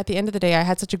 But at the end of the day, I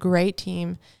had such a great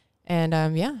team. And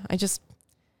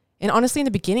and honestly, in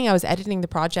the beginning, I was editing the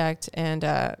project and,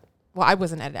 I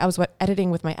wasn't editing. I was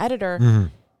editing with my editor. Mm-hmm.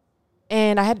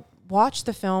 And I had watched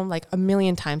the film like a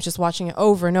million times, just watching it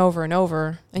over and over and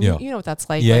over. And Yeah. you know what that's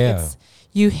like. Yeah, Like yeah.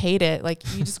 you hate it. Like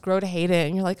you just grow to hate it,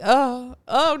 and you're like, oh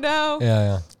no.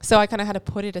 Yeah. So I kind of had to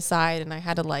put it aside, and I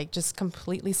had to like just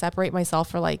completely separate myself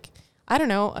for like, I don't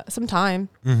know, some time.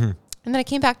 Mm-hmm. And then I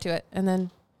came back to it, and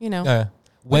then,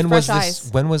 When was fresh this?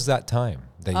 eyes. When was that time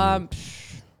that you?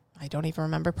 I don't even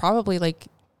remember. Probably like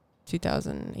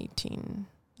 2018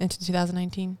 into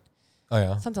 2019, Oh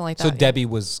yeah. something like that. So yeah. Debbie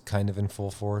was kind of in full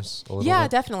force a little Yeah,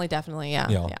 bit? definitely. Yeah.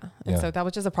 Yeah. And Yeah. so that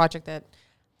was just a project that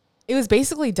it was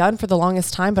basically done for the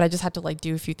longest time, but I just had to like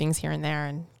do a few things here and there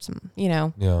and some,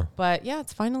 Yeah. but yeah,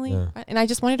 it's finally, Yeah. and I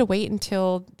just wanted to wait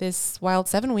until this Wild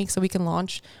 7 week so we can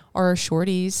launch our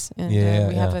shorties. And Yeah,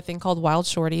 we have yeah. a thing called Wild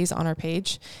Shorties on our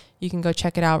page. You can go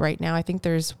check it out right now. I think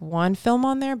there's one film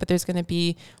on there, but we're going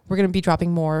to be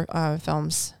dropping more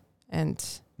films, and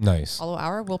Nice. Hollow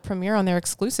Hour will premiere on there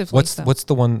exclusively. What's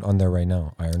the one on there right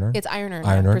now? Iron It's Iron Earth,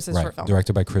 Iron Earth, Chris's right? short film.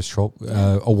 Directed by Chris Troll,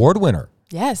 award winner.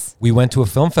 Yes. We went to a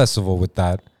film festival with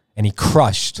that, and he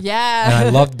crushed. Yeah. And I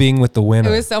loved being with the winner.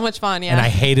 It was so much fun. Yeah. And I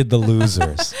hated the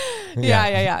losers.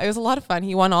 Yeah. It was a lot of fun.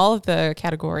 He won all of the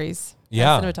categories.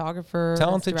 Yeah. Best cinematographer,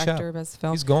 Talented best chap. director, best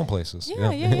film. He's going places.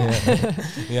 Yeah.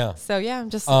 Yeah. So yeah, I'm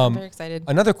just Um, very excited.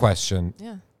 Another question,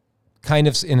 Yeah. kind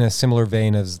of in a similar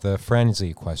vein as the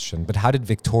Frenzy question, but how did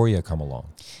Victoria come along?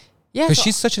 Yeah. Because so-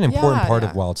 she's such an important yeah, part yeah.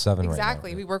 of Wild 7 Exactly.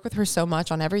 right now. We work with her so much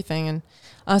on everything.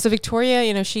 And so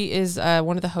Victoria, she is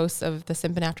one of the hosts of the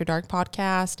Simpin After Dark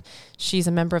podcast. She's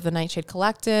a member of the Nightshade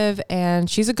Collective, and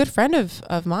she's a good friend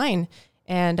of mine.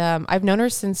 And I've known her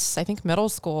since, I think, middle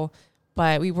school,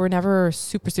 but we were never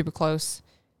super, super close.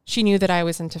 She knew that I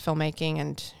was into filmmaking,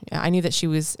 and I knew that she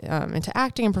was into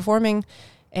acting and performing.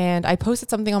 And I posted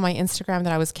something on my Instagram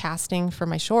that I was casting for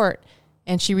my short,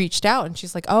 and she reached out, and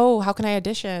she's like, oh, how can I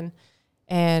audition?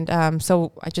 And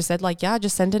so I just said, like, yeah,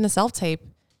 just send in a self-tape.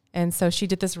 And so she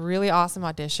did this really awesome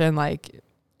audition. Like,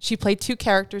 she played two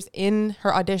characters in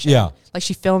her audition. Yeah. Like,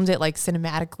 she filmed it, like,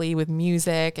 cinematically with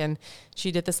music. And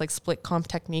she did this, like, split comp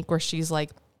technique where she's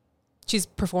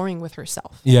performing with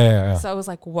herself. Yeah. So I was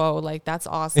like, whoa, like, that's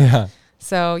awesome. Yeah.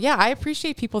 So, yeah, I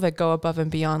appreciate people that go above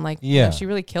and beyond. Like, she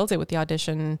really killed it with the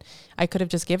audition. I could have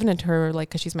just given it to her, like,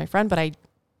 because she's my friend. But I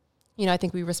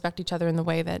think we respect each other in the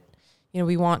way that,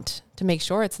 we want to make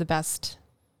sure it's the best,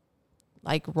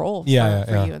 like, role for you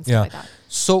and stuff like that.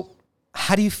 So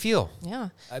How do you feel Yeah.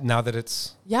 now that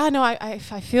it's? Yeah, no, I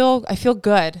feel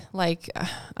good. Like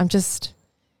I'm just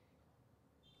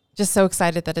so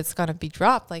excited that it's gonna be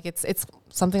dropped. Like it's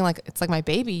something like it's like my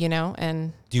baby, you know.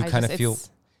 And Do you kind of feel?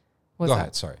 Go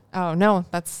ahead. Sorry. Oh no,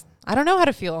 I don't know how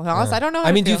to feel. Honestly, I don't know. How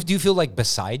I mean, to do feel. you feel like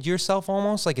beside yourself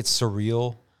almost? Like it's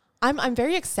surreal. I'm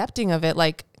very accepting of it,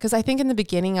 like because I think in the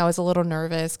beginning I was a little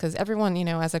nervous because everyone, you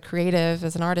know, as a creative,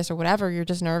 as an artist or whatever, you're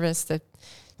just nervous to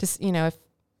just, you know, if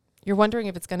you're wondering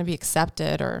if it's going to be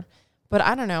accepted or, but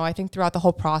I don't know. I think throughout the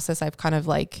whole process, I've kind of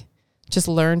like just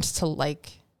learned to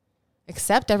like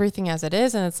accept everything as it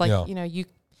is, and it's like you know,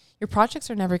 your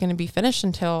projects are never going to be finished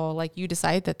until like you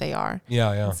decide that they are.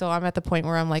 Yeah, yeah. And so I'm at the point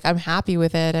where I'm like, I'm happy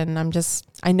with it. And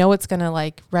I know it's going to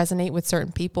like resonate with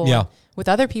certain people. Yeah. With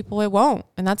other people, it won't.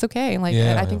 And that's okay. Like,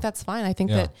 I think that's fine. I think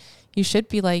that you should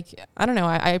be like, I don't know.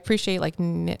 I appreciate like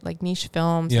niche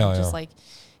films. Yeah, and just like,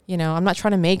 you know, I'm not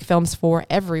trying to make films for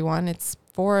everyone. It's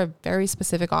for a very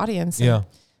specific audience. And Yeah.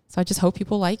 so I just hope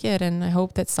people like it. And I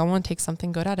hope that someone takes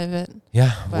something good out of it.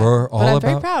 Yeah. We're all I'm about.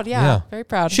 very proud. Yeah. Very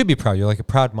proud. You should be proud. You're like a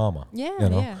proud mama. Yeah, You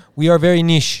know? yeah. We are very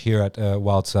niche here at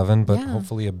Wild 7, but Yeah.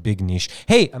 hopefully a big niche.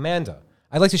 Hey, Amanda,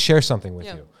 I'd like to share something with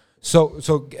Yeah. you. So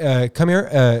come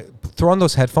here, throw on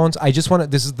those headphones. I just want to,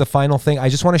 this is the final thing. I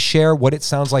just want to share what it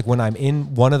sounds like when I'm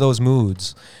in one of those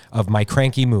moods of my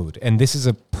cranky mood. And this is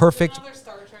a perfect.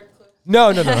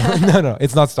 No.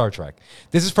 It's not Star Trek.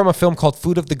 This is from a film called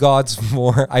Food of the Gods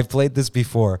 4. I've played this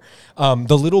before.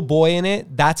 The little boy in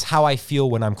it, that's how I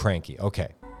feel when I'm cranky. Okay.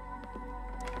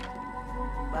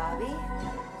 Bobby,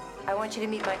 I want you to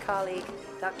meet my colleague,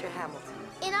 Dr. Hamilton.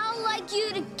 And I'd like you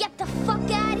to get the fuck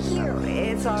out of here.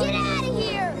 It's all Get out of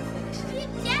here. You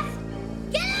just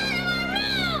get out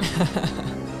of my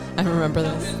room. I remember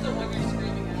this.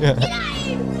 Get out of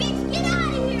here, bitch. Get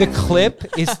out of here. The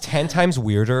clip is 10 times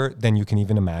weirder than you can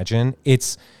even imagine.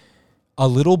 It's a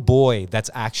little boy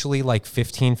that's actually like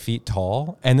 15 feet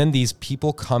tall. And then these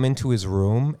people come into his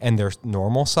room and they're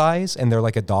normal size and they're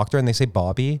like a doctor and they say,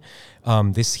 Bobby,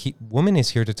 this woman is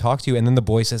here to talk to you. And then the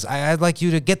boy says, I'd like you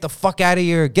to get the fuck out of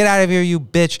here. Get out of here, you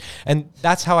bitch. And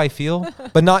that's how I feel,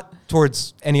 but not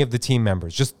towards any of the team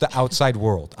members, just the outside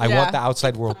world. I want the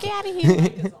outside world. Get out of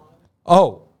here.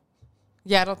 Oh,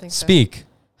 Yeah, I don't think so. speak.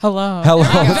 Hello. Hello.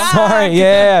 Sorry.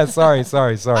 Yeah. Sorry.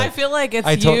 I feel like it's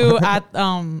I told- you at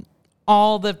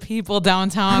all the people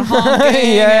downtown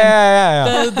honking.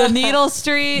 yeah. The Needle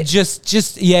Street. Just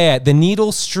the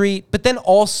Needle Street, but then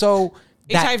also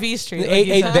that- HIV Street. Like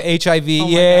you said. the HIV, Oh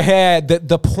my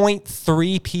the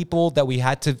 0.3 people that we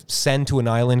had to send to an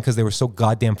island because they were so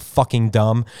goddamn fucking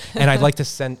dumb, and I'd like to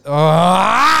send.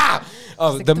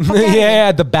 Oh, Like, get the fuck outta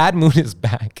yeah, the bad mood is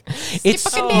back. It's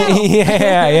fucking down.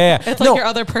 yeah. It's like your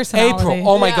other personality. April.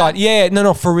 Oh my Yeah. god. Yeah.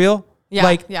 No. For real. Yeah,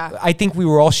 Like, yeah. I think we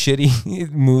were all shitty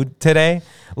mood today.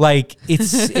 Like,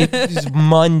 it's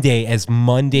Monday as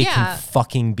Monday Yeah. can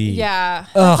fucking be. Yeah.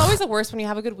 Ugh. It's always the worst when you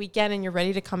have a good weekend and you're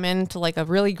ready to come into like a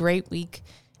really great week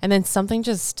and then something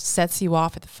just sets you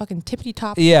off at the fucking tippity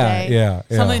top of the Yeah. day. Yeah.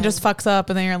 Something just fucks up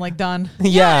and then you're like done.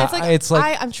 Yeah. It's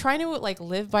like I'm trying to like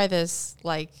live by this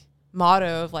like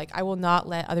motto of like I will not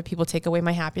let other people take away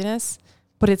my happiness,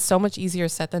 but it's so much easier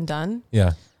said than done.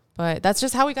 yeah. But that's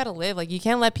just how we got to live. Like you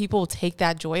can't let people take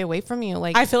that joy away from you.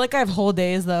 Like I feel like I have whole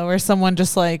days though where someone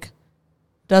just like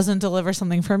doesn't deliver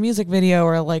something for a music video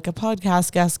or like a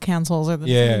podcast guest cancels or the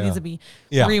thing needs to be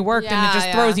reworked and it just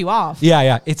throws you off.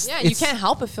 Yeah. you can't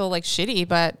help but feel like shitty,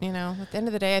 but you know, at the end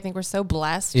of the day, I think we're so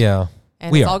blessed. Yeah.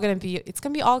 And We it's are. all gonna be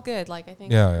all good. Like I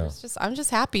think Yeah. I'm just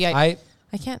happy.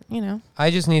 I can't, you know. I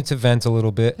just need to vent a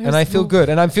little bit, and There's I feel no- good,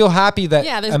 and I feel happy that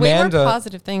Yeah, there's way Amanda. more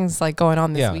positive things like going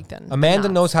on this week than Amanda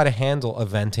not. knows how to handle a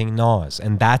venting nause,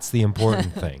 and that's the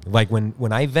important thing. Like when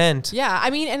I vent, Yeah, I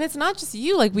mean, and it's not just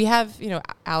you. Like we have, you know,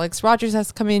 Alex Rogers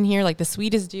has come in here, like the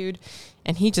sweetest dude,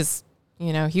 and he just,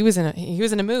 you know, he was in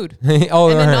a mood. oh,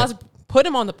 And then right. Nas put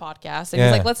him on the podcast, and Yeah.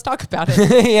 he's like, "Let's talk about it."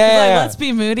 yeah, Let's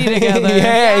be moody together.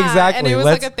 yeah, exactly. And it was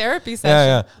Let's- like a therapy session.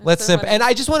 Yeah. It was Let's so simp. funny. And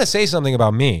I just want to say something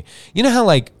about me. You know how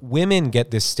like women get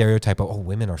this stereotype of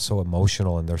women are so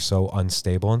emotional and they're so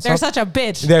unstable and They're stuff. such a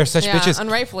bitch. They're such Yeah, bitches.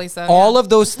 unrightfully so. All of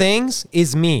those things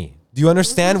is me. Do you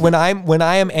understand? When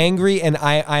I am angry and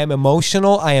I am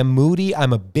emotional, I am moody,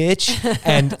 I'm a bitch,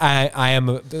 and I am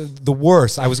the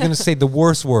worst. I was going to say the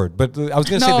worst word, but I was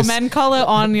going to say No, this. men call it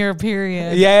on your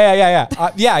period. Yeah.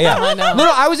 Yeah. I know.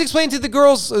 No, I was explaining to the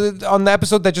girls on the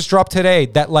episode that just dropped today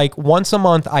that like once a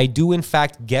month I do in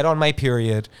fact get on my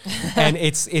period, and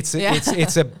it's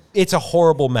a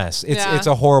horrible mess. Yeah. It's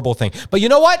a horrible thing. But you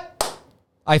know what?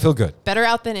 I feel good. Better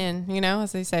out than in, you know,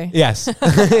 as they say. Yes.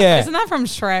 Yeah. Isn't that from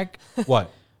Shrek? What?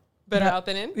 Better out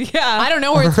than in? Yeah. I don't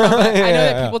know where it's from. But I know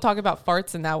that yeah. people talk about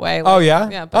farts in that way. Oh, yeah?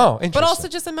 Yeah. Oh, But interesting. also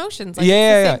just emotions. Like,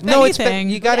 Yeah. No, it's Anything.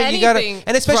 you gotta, anything.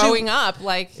 and especially growing up,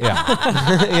 like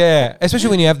Yeah. Yeah. Especially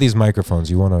when you have these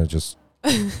microphones, you want to just,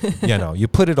 you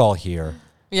put it all here.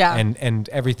 Yeah. And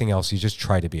everything else, you just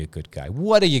try to be a good guy.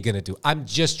 What are you going to do? I'm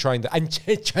just trying to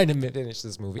finish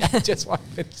this movie. I just want to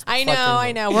finish the I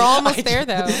fucking know. movie. We're almost there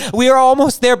though. We are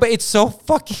almost there, but it's so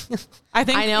fucking... I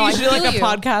think I know, you I should do like feel a you.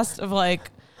 podcast of like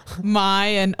my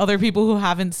and other people who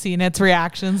haven't seen its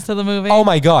reactions to the movie. Oh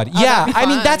my God. Yeah. that'd be I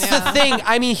mean, fun, that's yeah. the thing.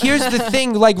 I mean, here's the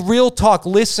thing, like real talk,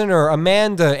 listener,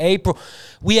 Amanda, April,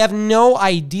 we have no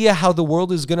idea how the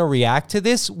world is going to react to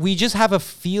this. We just have a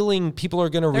feeling people are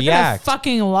going to They're react. gonna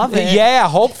fucking love it. Yeah,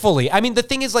 hopefully. I mean, the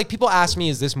thing is, like, people ask me,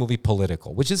 is this movie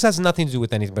political? Which this has nothing to do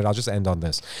with anything, but I'll just end on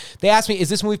this. They ask me, is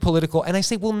this movie political? And I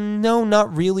say, well, no,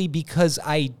 not really, because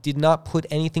I did not put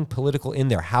anything political in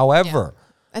there. However,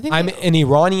 I think I'm an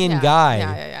Iranian Yeah, guy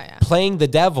yeah. playing the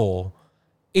devil.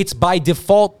 It's by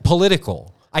default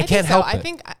political. I can't think so. help I it.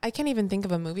 think I can't even think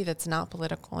of a movie that's not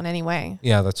political in any way.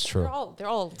 Yeah, that's true. They're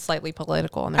all slightly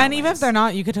political in their And own even if ways. they're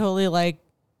not, you could totally like,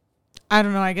 I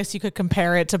don't know. I guess you could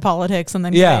compare it to politics and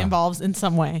then Yeah. get involved in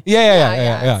some way.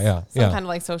 Yeah. Some kind of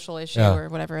like social issue Yeah. or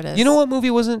whatever it is. You know what movie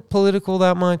wasn't political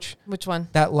that much? Which one?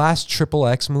 That last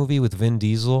XXX movie with Vin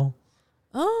Diesel.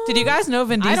 Oh, Did you guys know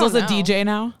Vin I Diesel's don't a know. DJ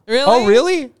now? really? Oh,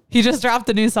 really? He just dropped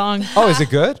a new song. Oh, is it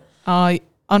good?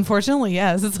 Unfortunately,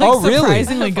 yes. It's like Oh, really?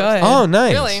 surprisingly good. Oh,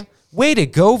 nice. Really? Way to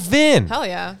go, Vin. Hell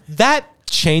yeah! That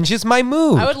changes my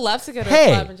mood. I would love to go to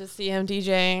Hey. a club and just see him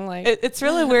DJing. Like, It's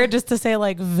really weird just to say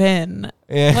like Vin.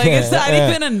 Yeah. Like it's not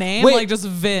even a name, Wait. like just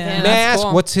Vin. Yeah. May I That's ask,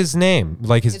 cool. what's his name?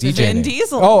 Like his It's DJ Vin name?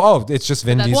 Diesel. Oh, it's just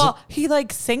Vin Diesel? Well, he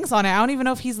like sings on it. I don't even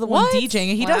know if he's the one What?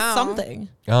 DJing. He does Wow. something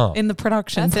Oh. in the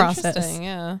production that's process. interesting.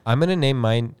 Yeah. I'm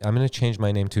gonna change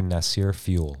my name to Nasir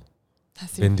Fuel.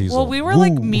 Vin Diesel. Well, we were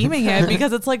like Woo. memeing it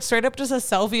because it's like straight up just a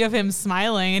selfie of him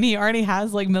smiling, and he already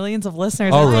has like millions of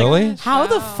listeners. Oh, I'm like, really? How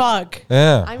the fuck?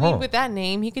 Yeah. I mean, huh. with that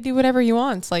name, he could do whatever he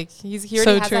wants. Like, he already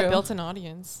So has true. that built-in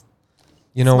audience.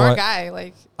 You know Smart what? guy.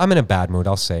 Like, I'm in a bad mood.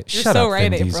 I'll say it. You're Shut so up, right,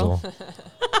 Vin April. Diesel.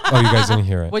 Oh, you guys didn't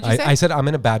hear it. What'd you say? I said I'm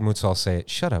in a bad mood, so I'll say it.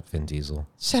 Shut up, Vin Diesel.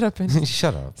 shut up and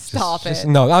Shut up. Stop it.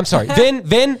 No, I'm sorry.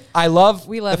 Vin, I love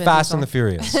We love the Vin Fast Diesel. and the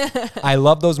Furious. I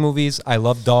love those movies. I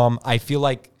love Dom. I feel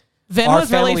like Vin our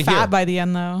was really family fat here. by the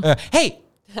end, though. Hey,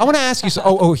 I want to ask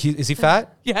you. Is he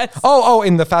fat? Yes. Oh,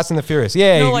 in the Fast and the Furious.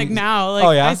 Yeah. No, he- like now, like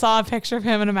Oh, yeah? I saw a picture of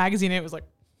him in a magazine. It was like,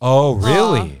 Oh,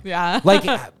 really? yeah. Like,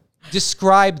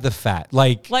 describe the fat.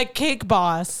 Like Cake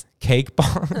Boss. cake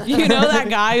bar. You know that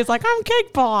guy who's like, I'm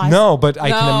Cake Boss. No, but I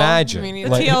can No, imagine. me neither.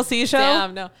 The Like, TLC show.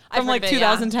 Damn, no. I've From, heard like, of it, yeah.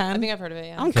 2010. I think I've heard of it,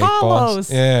 yeah. I'm Cake Boss.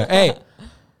 Carlos. Yeah. Hey,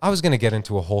 I was gonna get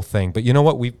into a whole thing, but you know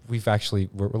what? We've actually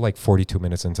we're like 42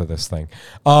 minutes into this thing.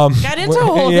 Get into a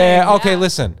whole yeah. thing. Okay. Yeah.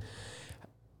 Listen.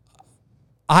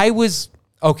 I was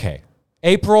okay.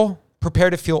 April, prepare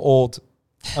to feel old.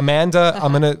 Amanda,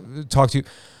 I'm gonna talk to you.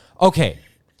 Okay.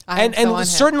 I'm so on him.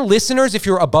 Certain listeners, if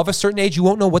you're above a certain age, you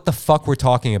won't know what the fuck we're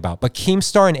talking about. But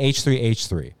Keemstar and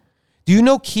H3H3. Do you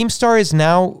know Keemstar is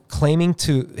now claiming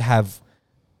to have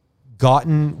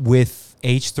gotten with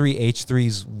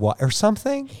H3H3's what or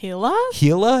something?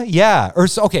 Hila? Yeah. Or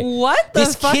so, okay. What the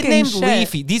This kid fucking named shit?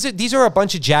 Leafy. These are a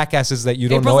bunch of jackasses that you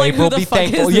don't April's know. like, who April, the be fuck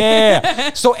thankful. is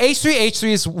Yeah. So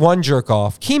H3H3 is one jerk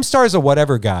off. Keemstar is a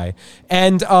whatever guy.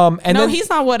 And No, then, he's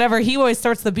not whatever. He always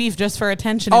starts the beef just for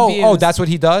attention and views. Oh, that's what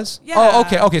he does? Yeah.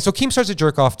 Oh, okay. So Keemstar's a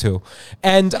jerk off too.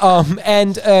 And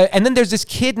then there's this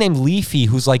kid named Leafy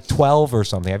who's like 12 or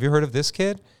something. Have you heard of this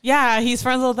kid? Yeah, he's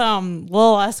friends with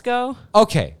Lil Esco.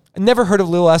 Okay. I never heard of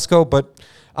Lil Esco, but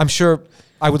I'm sure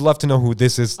I would love to know who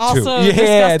this is too. Also this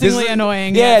disgustingly is,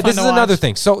 annoying, Yeah, yet fun this to is another watch.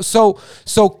 thing. So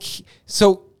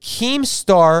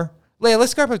Keemstar. Leia,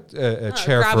 let's grab a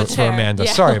chair, grab for, a chair. for Amanda.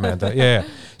 Yeah. Sorry, Amanda. Yeah.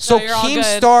 So you're all good.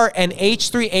 Keemstar and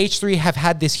H3H3 have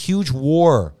had this huge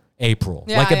war, April.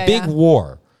 Yeah, like a yeah, big yeah.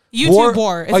 war. YouTube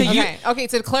war. It's a a you- Okay,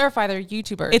 so to clarify, they're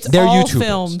YouTubers. It's They're all YouTubers.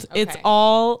 filmed. It's Okay.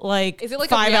 all like, Is it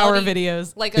like a 5-hour reality-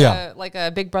 videos. like Yeah.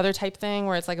 a Big Brother type thing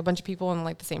where it's like a bunch of people in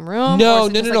like the same room? No. Or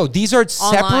is it just, like, These are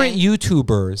separate online?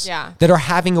 YouTubers Yeah. that are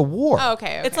having a war. Oh,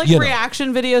 okay. It's like You know.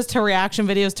 reaction videos to reaction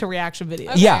videos to reaction videos.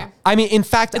 Okay. Yeah. I mean, in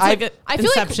fact, It's like I feel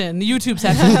like- Inception, YouTube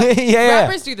section. yeah.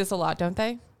 Rappers do this a lot, don't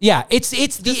they? Yeah, it's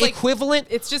the like- equivalent.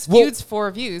 It's just Well, views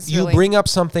for views. You really. bring up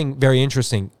something very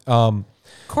interesting.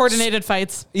 Coordinated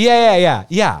fights.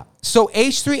 Yeah. So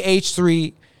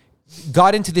H3H3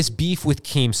 got into this beef with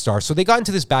Keemstar. So they got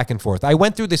into this back and forth. I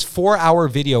went through this 4-hour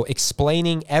video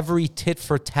explaining every tit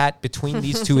for tat between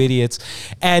these two idiots.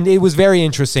 And it was very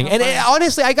interesting. And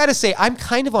honestly, I got to say, I'm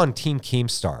kind of on Team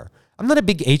Keemstar. I'm not a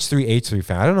big H3H3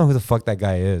 fan. I don't know who the fuck that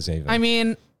guy is, even. I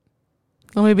mean,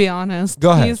 let me be honest. Go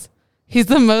ahead. He's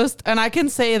the most, and I can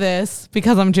say this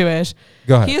because I'm Jewish.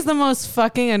 Go ahead. He's the most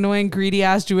fucking annoying, greedy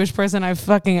ass Jewish person I've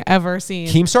fucking ever seen.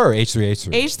 Keemstar or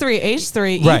H3H3?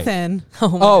 H3, Right. Ethan.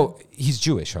 Oh, he's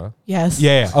Jewish, huh? Yes.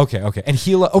 Yeah. Okay. And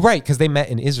Hila. Oh, right, because they met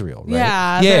in Israel, right?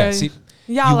 Yeah, Yeah. they're- See,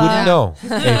 Yalla. you wouldn't know,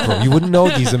 April. You wouldn't know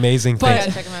these amazing But-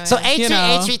 things. Check 'em out. So You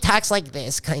know. H3 talks like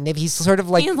this, kind of. He's sort of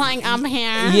like. He's like, I'm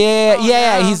here.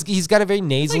 Yeah. no. He's got a very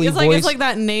nasally It's voice. like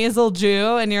that nasal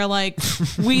Jew, and you're like,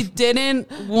 we didn't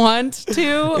want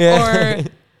to, Yeah. or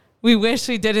we wish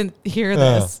we didn't hear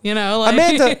this. You know, like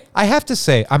Amanda, I have to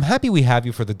say, I'm happy we have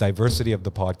you for the diversity of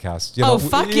the podcast. You Oh, know,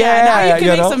 fuck yeah. Now you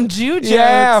can make some Jew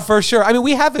Yeah, jokes. for sure. I mean,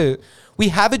 we have a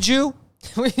Jew,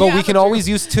 but we have can a Jew. always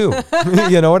use two.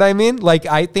 You know what I mean? Like,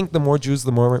 I think the more Jews,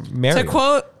 the more merrier. To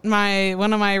quote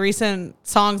one of my recent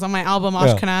songs on my album,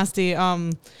 Yeah.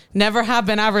 Ashkenazi, never have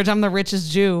been average. I'm the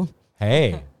richest Jew.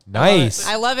 Hey, nice.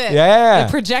 I love it. Yeah.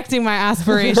 Projecting my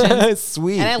aspirations.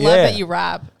 Sweet. And I love yeah. that you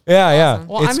rap.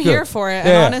 Well, It's I'm good. here for it.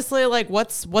 Yeah. And honestly, like,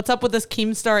 what's up with this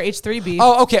Keemstar H3 beef?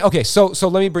 Oh, okay. So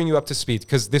let me bring you up to speed,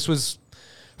 because this was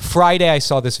Friday. I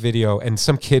saw this video, and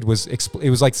some kid was it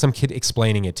was like some kid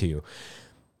explaining it to you.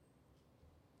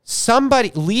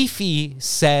 Leafy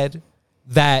said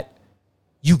that,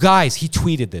 you guys, he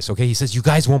tweeted this, okay? He says, you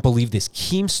guys won't believe this.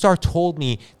 Keemstar told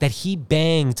me that he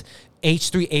banged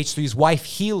H3H3's wife,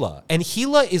 Hila. And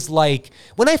Hila is like,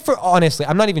 honestly,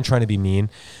 I'm not even trying to be mean.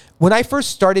 When I first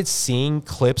started seeing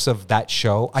clips of that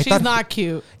show, I She's thought... not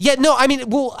cute. Yeah, no, I mean,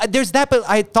 well, there's that, but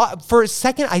I thought, for a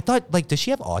second, like, does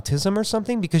she have autism or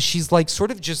something? Because she's like, sort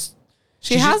of just...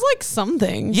 She she's has just- like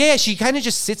something. yeah, she kind of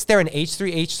just sits there in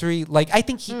H3H3. Like, I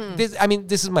think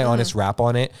this is my honest rap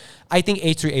on it. I think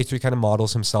H3H3 kind of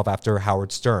models himself after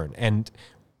Howard Stern. And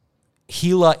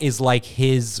Hila is like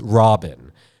his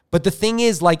Robin. But the thing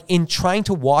is, like, in trying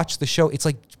to watch the show, it's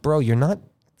like, bro, you're not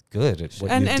good at what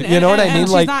you do. You know what I mean? And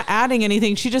she's Like, not adding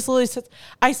anything. She just literally sits.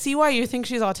 I see why you think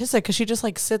she's autistic, because she just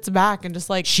like sits back and just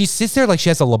like. she sits there like she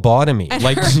has a lobotomy. And,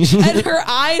 Like, and her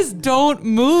eyes don't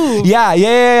move.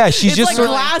 yeah. She's It's just like sort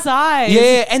of, glass eyes.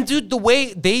 yeah. And dude, the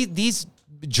way these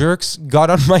jerks got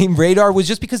on my radar was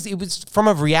just because it was from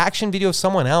a reaction video of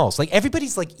someone else. Like,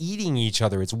 everybody's like eating each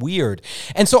other. It's weird.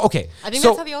 And so, okay. I think so,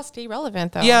 that's how they all stay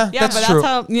relevant, though. Yeah, Yeah, that's but true.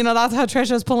 that's how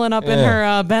Trisha's pulling up in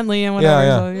Yeah. her Bentley and whatever.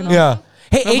 Yeah. So, you know. Yeah.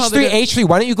 Hey, That's how they do- H3H3,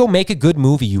 why don't you go make a good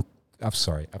movie? I'm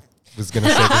sorry. I was going to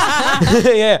say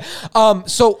this. Yeah.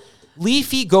 So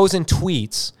Leafy goes and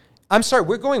tweets. I'm sorry,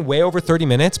 we're going way over 30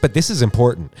 minutes, but this is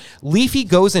important. Leafy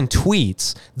goes and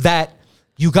tweets that,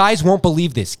 you guys won't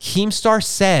believe this. Keemstar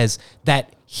says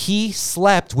that he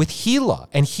slept with Hila,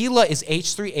 and Hila is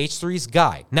H3H3's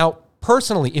guy. Now,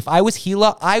 personally, if I was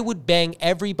Hila, I would bang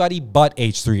everybody but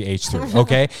H3H3,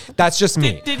 okay? That's just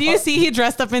me. Did you see he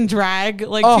dressed up in drag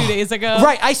like 2 days ago?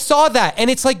 Right, I saw that, and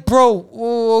it's like, bro,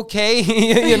 okay,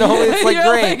 you know, it's like,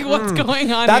 You're great. like, what's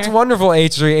going on That's here? wonderful,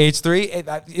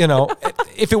 H3H3. You know,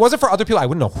 if it wasn't for other people, I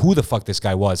wouldn't know who the fuck this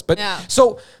guy was. But Yeah.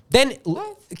 so then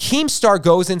Keemstar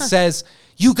goes and says,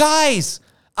 you guys,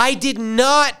 I did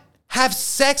not have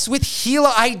sex with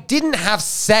Hila. I didn't have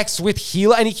sex with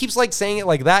Hila. And he keeps like saying it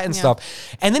like that and stuff.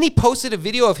 And then he posted a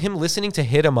video of him listening to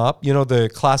Hit 'Em Up, you know, the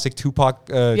classic Tupac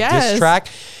Yes. diss track.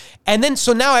 And then,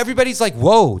 so now everybody's like,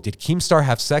 whoa, did Keemstar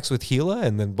have sex with Hila?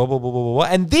 And then blah, blah, blah, blah, blah, blah.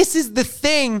 And this is the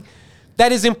thing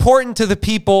that is important to the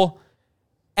people.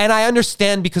 And I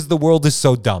understand, because the world is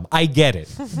so dumb. I get it.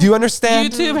 Do you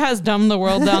understand? YouTube has dumbed the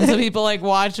world down, so people like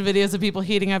watch videos of people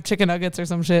heating up chicken nuggets or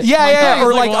some shit. Yeah, Like yeah, that.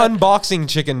 or It's like what? unboxing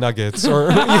chicken nuggets, or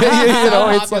you know,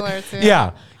 it's popular, like, too.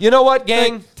 yeah. You know what,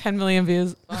 gang? Like 10 million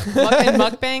views.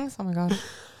 Mukbangs? Oh my God.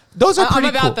 Those are I'm pretty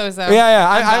about cool. those, though. Yeah,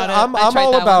 I'm about it. I'm I tried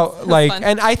all that about once. It was like, fun.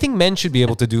 and I think men should be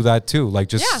able to do that too. Like,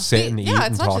 just Yeah, sit and eat yeah,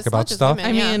 and it's not talk just- about not just stuff.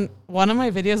 women. I Yeah. mean, one of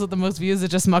my videos with the most views is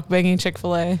just mukbanging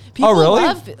Chick-fil-A. People really?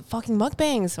 love fucking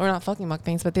mukbangs. Or not fucking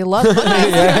mukbangs, but they love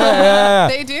mukbangs. Yeah.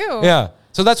 They do. Yeah.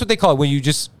 So that's what they call it, where you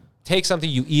just take something,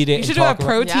 you eat it, You and should do a talk about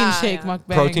protein Yeah, shake yeah.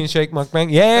 mukbang. protein shake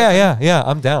mukbang. Yeah.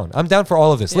 I'm down. I'm down for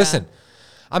all of this. Yeah. Listen,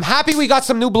 I'm happy we got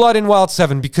some new blood in Wild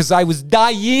 7, because I was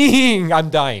dying. I'm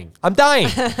dying.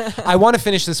 I want to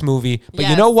finish this movie, but you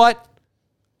Yes. know what?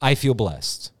 I feel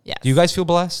blessed. Yes. Do you guys feel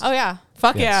blessed? Oh, yeah.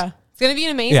 Fuck Yes. yeah. It's going to be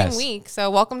an amazing Yes. week. So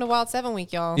welcome to Wild 7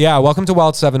 week, y'all. Yeah, welcome to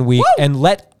Wild 7 week, and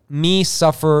let me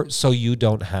suffer so you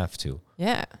don't have to.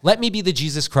 Yeah. Let me be the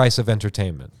Jesus Christ of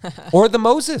entertainment, or the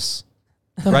Moses.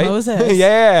 Right? Moses.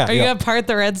 Yeah. Are you yeah. going to part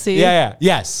the Red Sea? Yeah.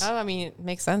 Yes. Oh, I mean, it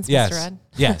makes sense, Yes. Mr. Red.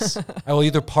 Yes. I will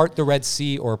either part the Red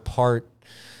Sea or part.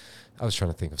 I was trying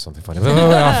to think of something funny.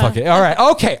 Oh, fuck it. All right.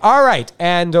 Okay. All right.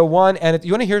 And one. And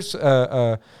you want to hear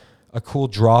a cool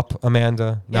drop,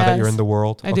 Amanda, now that you're Yes, in the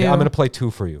world? I Okay, do. I'm going to play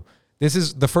 2 for you.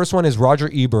 The first one is Roger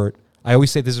Ebert. I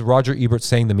always say this is Roger Ebert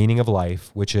saying the meaning of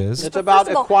life, which is It's about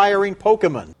acquiring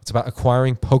Pokemon. it's about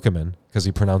acquiring Pokemon, because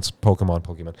he pronounced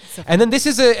Pokemon. And then this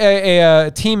is a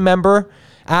team member,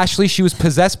 Ashley. She was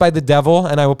possessed by the devil,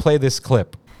 and I will play this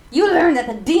clip. You learn that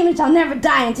the demon shall never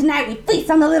die, and tonight we feast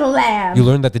on the little lamb. You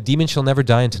learn that the demon shall never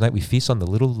die, and tonight we feast on the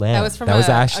little lamb. That was from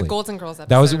Ashley. a Golden Girls episode.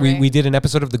 That was right? we did an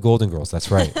episode of the Golden Girls.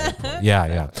 That's right.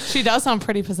 yeah. She does sound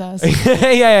pretty possessed.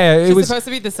 yeah. It She's was supposed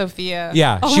to be the Sophia.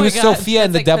 yeah. Oh she my was God. Sophia,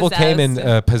 and the That's, like, devil came and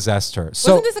possessed. possessed her.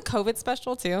 So Wasn't this a COVID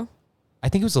special too? I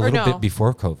think it was a or little no? bit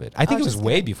before COVID. I think it was just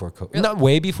way kidding. before COVID. Really? Not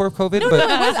way before COVID, No, but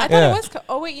no, it was. I thought yeah. it was.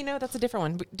 Oh wait, that's a different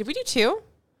one. Did we do 2?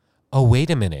 Oh, wait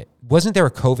a minute. Wasn't there a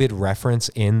COVID reference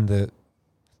in the...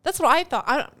 That's what I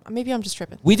thought. Maybe I'm just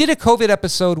tripping. We did a COVID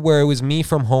episode where it was me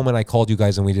from home and I called you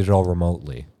guys and we did it all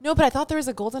remotely. No, but I thought there was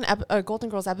a Golden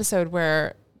Girls episode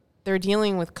where they're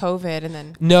dealing with COVID and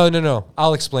then. No.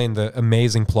 I'll explain the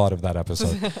amazing plot of that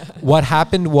episode. What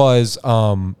happened was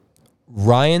Ryan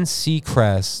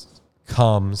Seacrest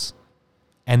comes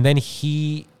and then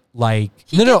he like...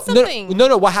 No.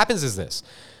 What happens is this.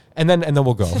 And then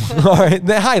we'll go. All right.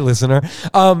 Hi, listener.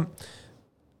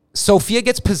 Sophia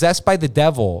gets possessed by the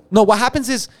devil. No, what happens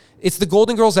is it's the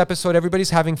Golden Girls episode.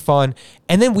 Everybody's having fun.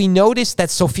 And then we notice that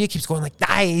Sophia keeps going like,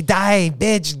 die,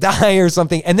 bitch, die, or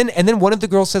something. And then one of the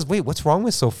girls says, wait, what's wrong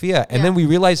with Sophia? And then we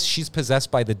realize she's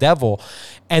possessed by the devil.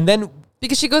 And then...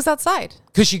 Because she goes outside.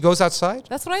 Because she goes outside?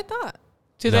 That's what I thought.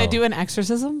 Did No. I do an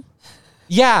exorcism?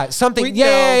 Yeah, something. We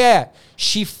Yeah.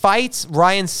 She fights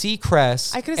Ryan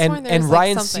Seacrest. I could've sworn there and was, like,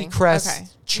 Ryan something. Seacrest Okay.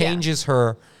 changes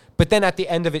her. But then at the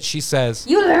end of it, she says...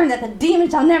 You learn that the demon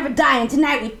shall never die, and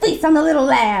tonight we feast on the little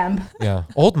lamb. Yeah,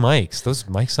 old mics. Those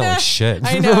mics sound like shit.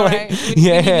 I know, right? We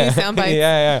need new sound bites.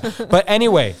 Yeah. But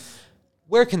anyway,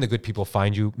 where can the good people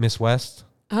find you, Miss West?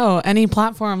 Oh, any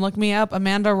platform. Look me up.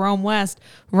 Amanda Rome West.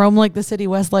 Rome like the city,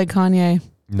 West like Kanye.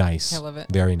 Nice. I love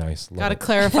it. Very nice. Love Gotta it.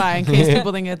 clarify in case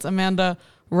people think it's Amanda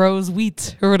Rose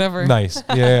Wheat or whatever. Nice.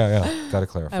 Yeah. Gotta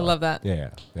clarify. I love that.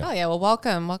 Yeah. Oh yeah. Well,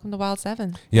 welcome to Wild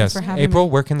 7. Yes. for having April,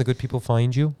 where can the good people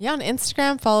find you? Yeah, on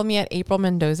Instagram, follow me at April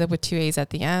Mendoza with 2 A's at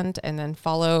the end. And then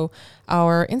follow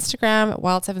our Instagram at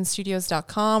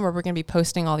wild7studios.com, where we're going to be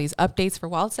posting all these updates for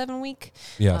Wild 7 week.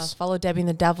 Yes. Follow Debbie and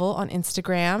the Devil on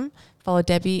Instagram. Follow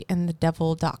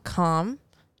debbieandthedevil.com.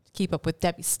 Keep up with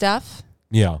Debbie's stuff.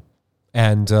 Yeah.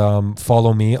 And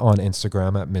follow me on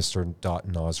Instagram at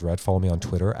Mr.Nosred. Follow me on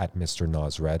Twitter at Mr.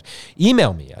 Nosred.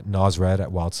 Email me at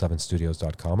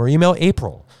nosred@wild7studios.com or email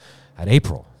April at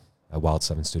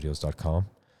wild7studios.com.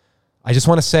 I just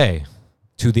want to say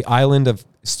to the island of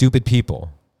stupid people,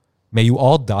 may you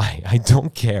all die. I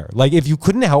don't care. Like, if you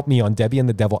couldn't help me on Debbie and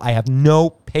the Devil, I have no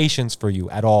patience for you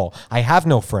at all. I have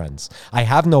no friends. I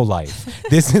have no life.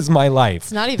 This is my life.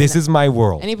 It's not even this that. is my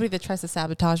world. Anybody that tries to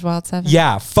sabotage Wild 7.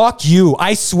 Yeah, fuck you.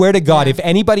 I swear to God, if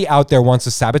anybody out there wants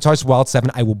to sabotage Wild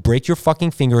 7, I will break your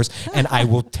fucking fingers and I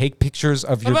will take pictures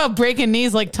of What your... about breaking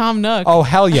knees like Tom Nook? Oh,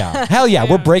 hell yeah. Hell yeah.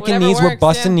 We're breaking Whatever knees. We're works,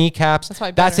 busting yeah. kneecaps. That's why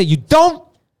I That's better. it. You don't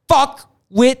fuck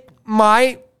with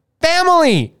my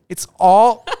family. It's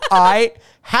all I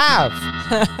have.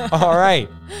 All right.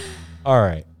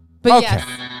 But Okay. yes,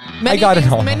 I got it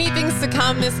all. many things to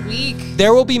come this week.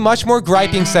 There will be much more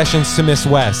griping sessions to Miss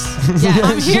West. Yeah,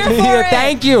 I'm here for it.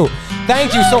 Thank you.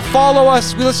 So follow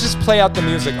us. Let's just play out the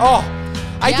music. Oh,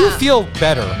 I do Yeah. feel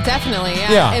better. Definitely, yeah.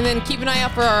 Yeah. And then keep an eye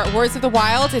out for our Words of the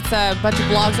Wild. It's a bunch of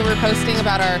blogs that we're posting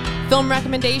about our film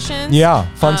recommendations. Yeah,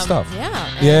 fun stuff. Yeah.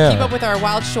 And Yeah. keep up with our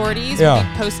Wild Shorties. Yeah. We'll be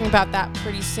posting about that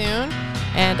pretty soon.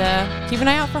 And keep an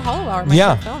eye out for Hollow Hour, my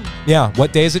Yeah. short film. Yeah.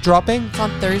 What day is it dropping? It's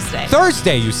on Thursday.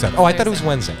 Thursday, you said. Oh, I thought it was Thursday.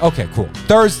 Wednesday. Okay, cool.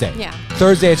 Thursday. Yeah.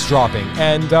 Thursday it's dropping.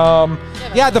 And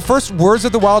the first Words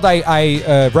of the Wild,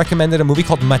 I recommended a movie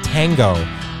called Matango,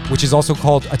 which is also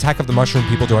called Attack of the Mushroom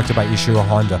People, directed by Ishiro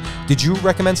Honda. Did you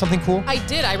recommend something cool? I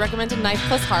did. I recommended Knife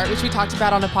Plus Heart, which we talked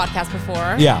about on a podcast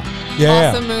before. Yeah.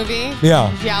 Awesome movie.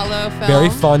 Yeah. Giallo film. Very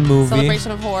fun movie.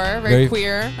 Celebration of horror. Very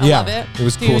queer. I love it. It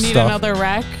was Do cool you need stuff. another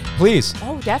rec? Please.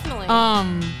 Oh, definitely.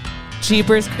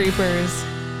 Jeepers Creepers.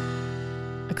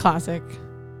 A classic.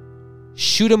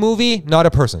 Shoot a movie, not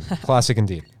a person. Classic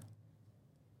indeed.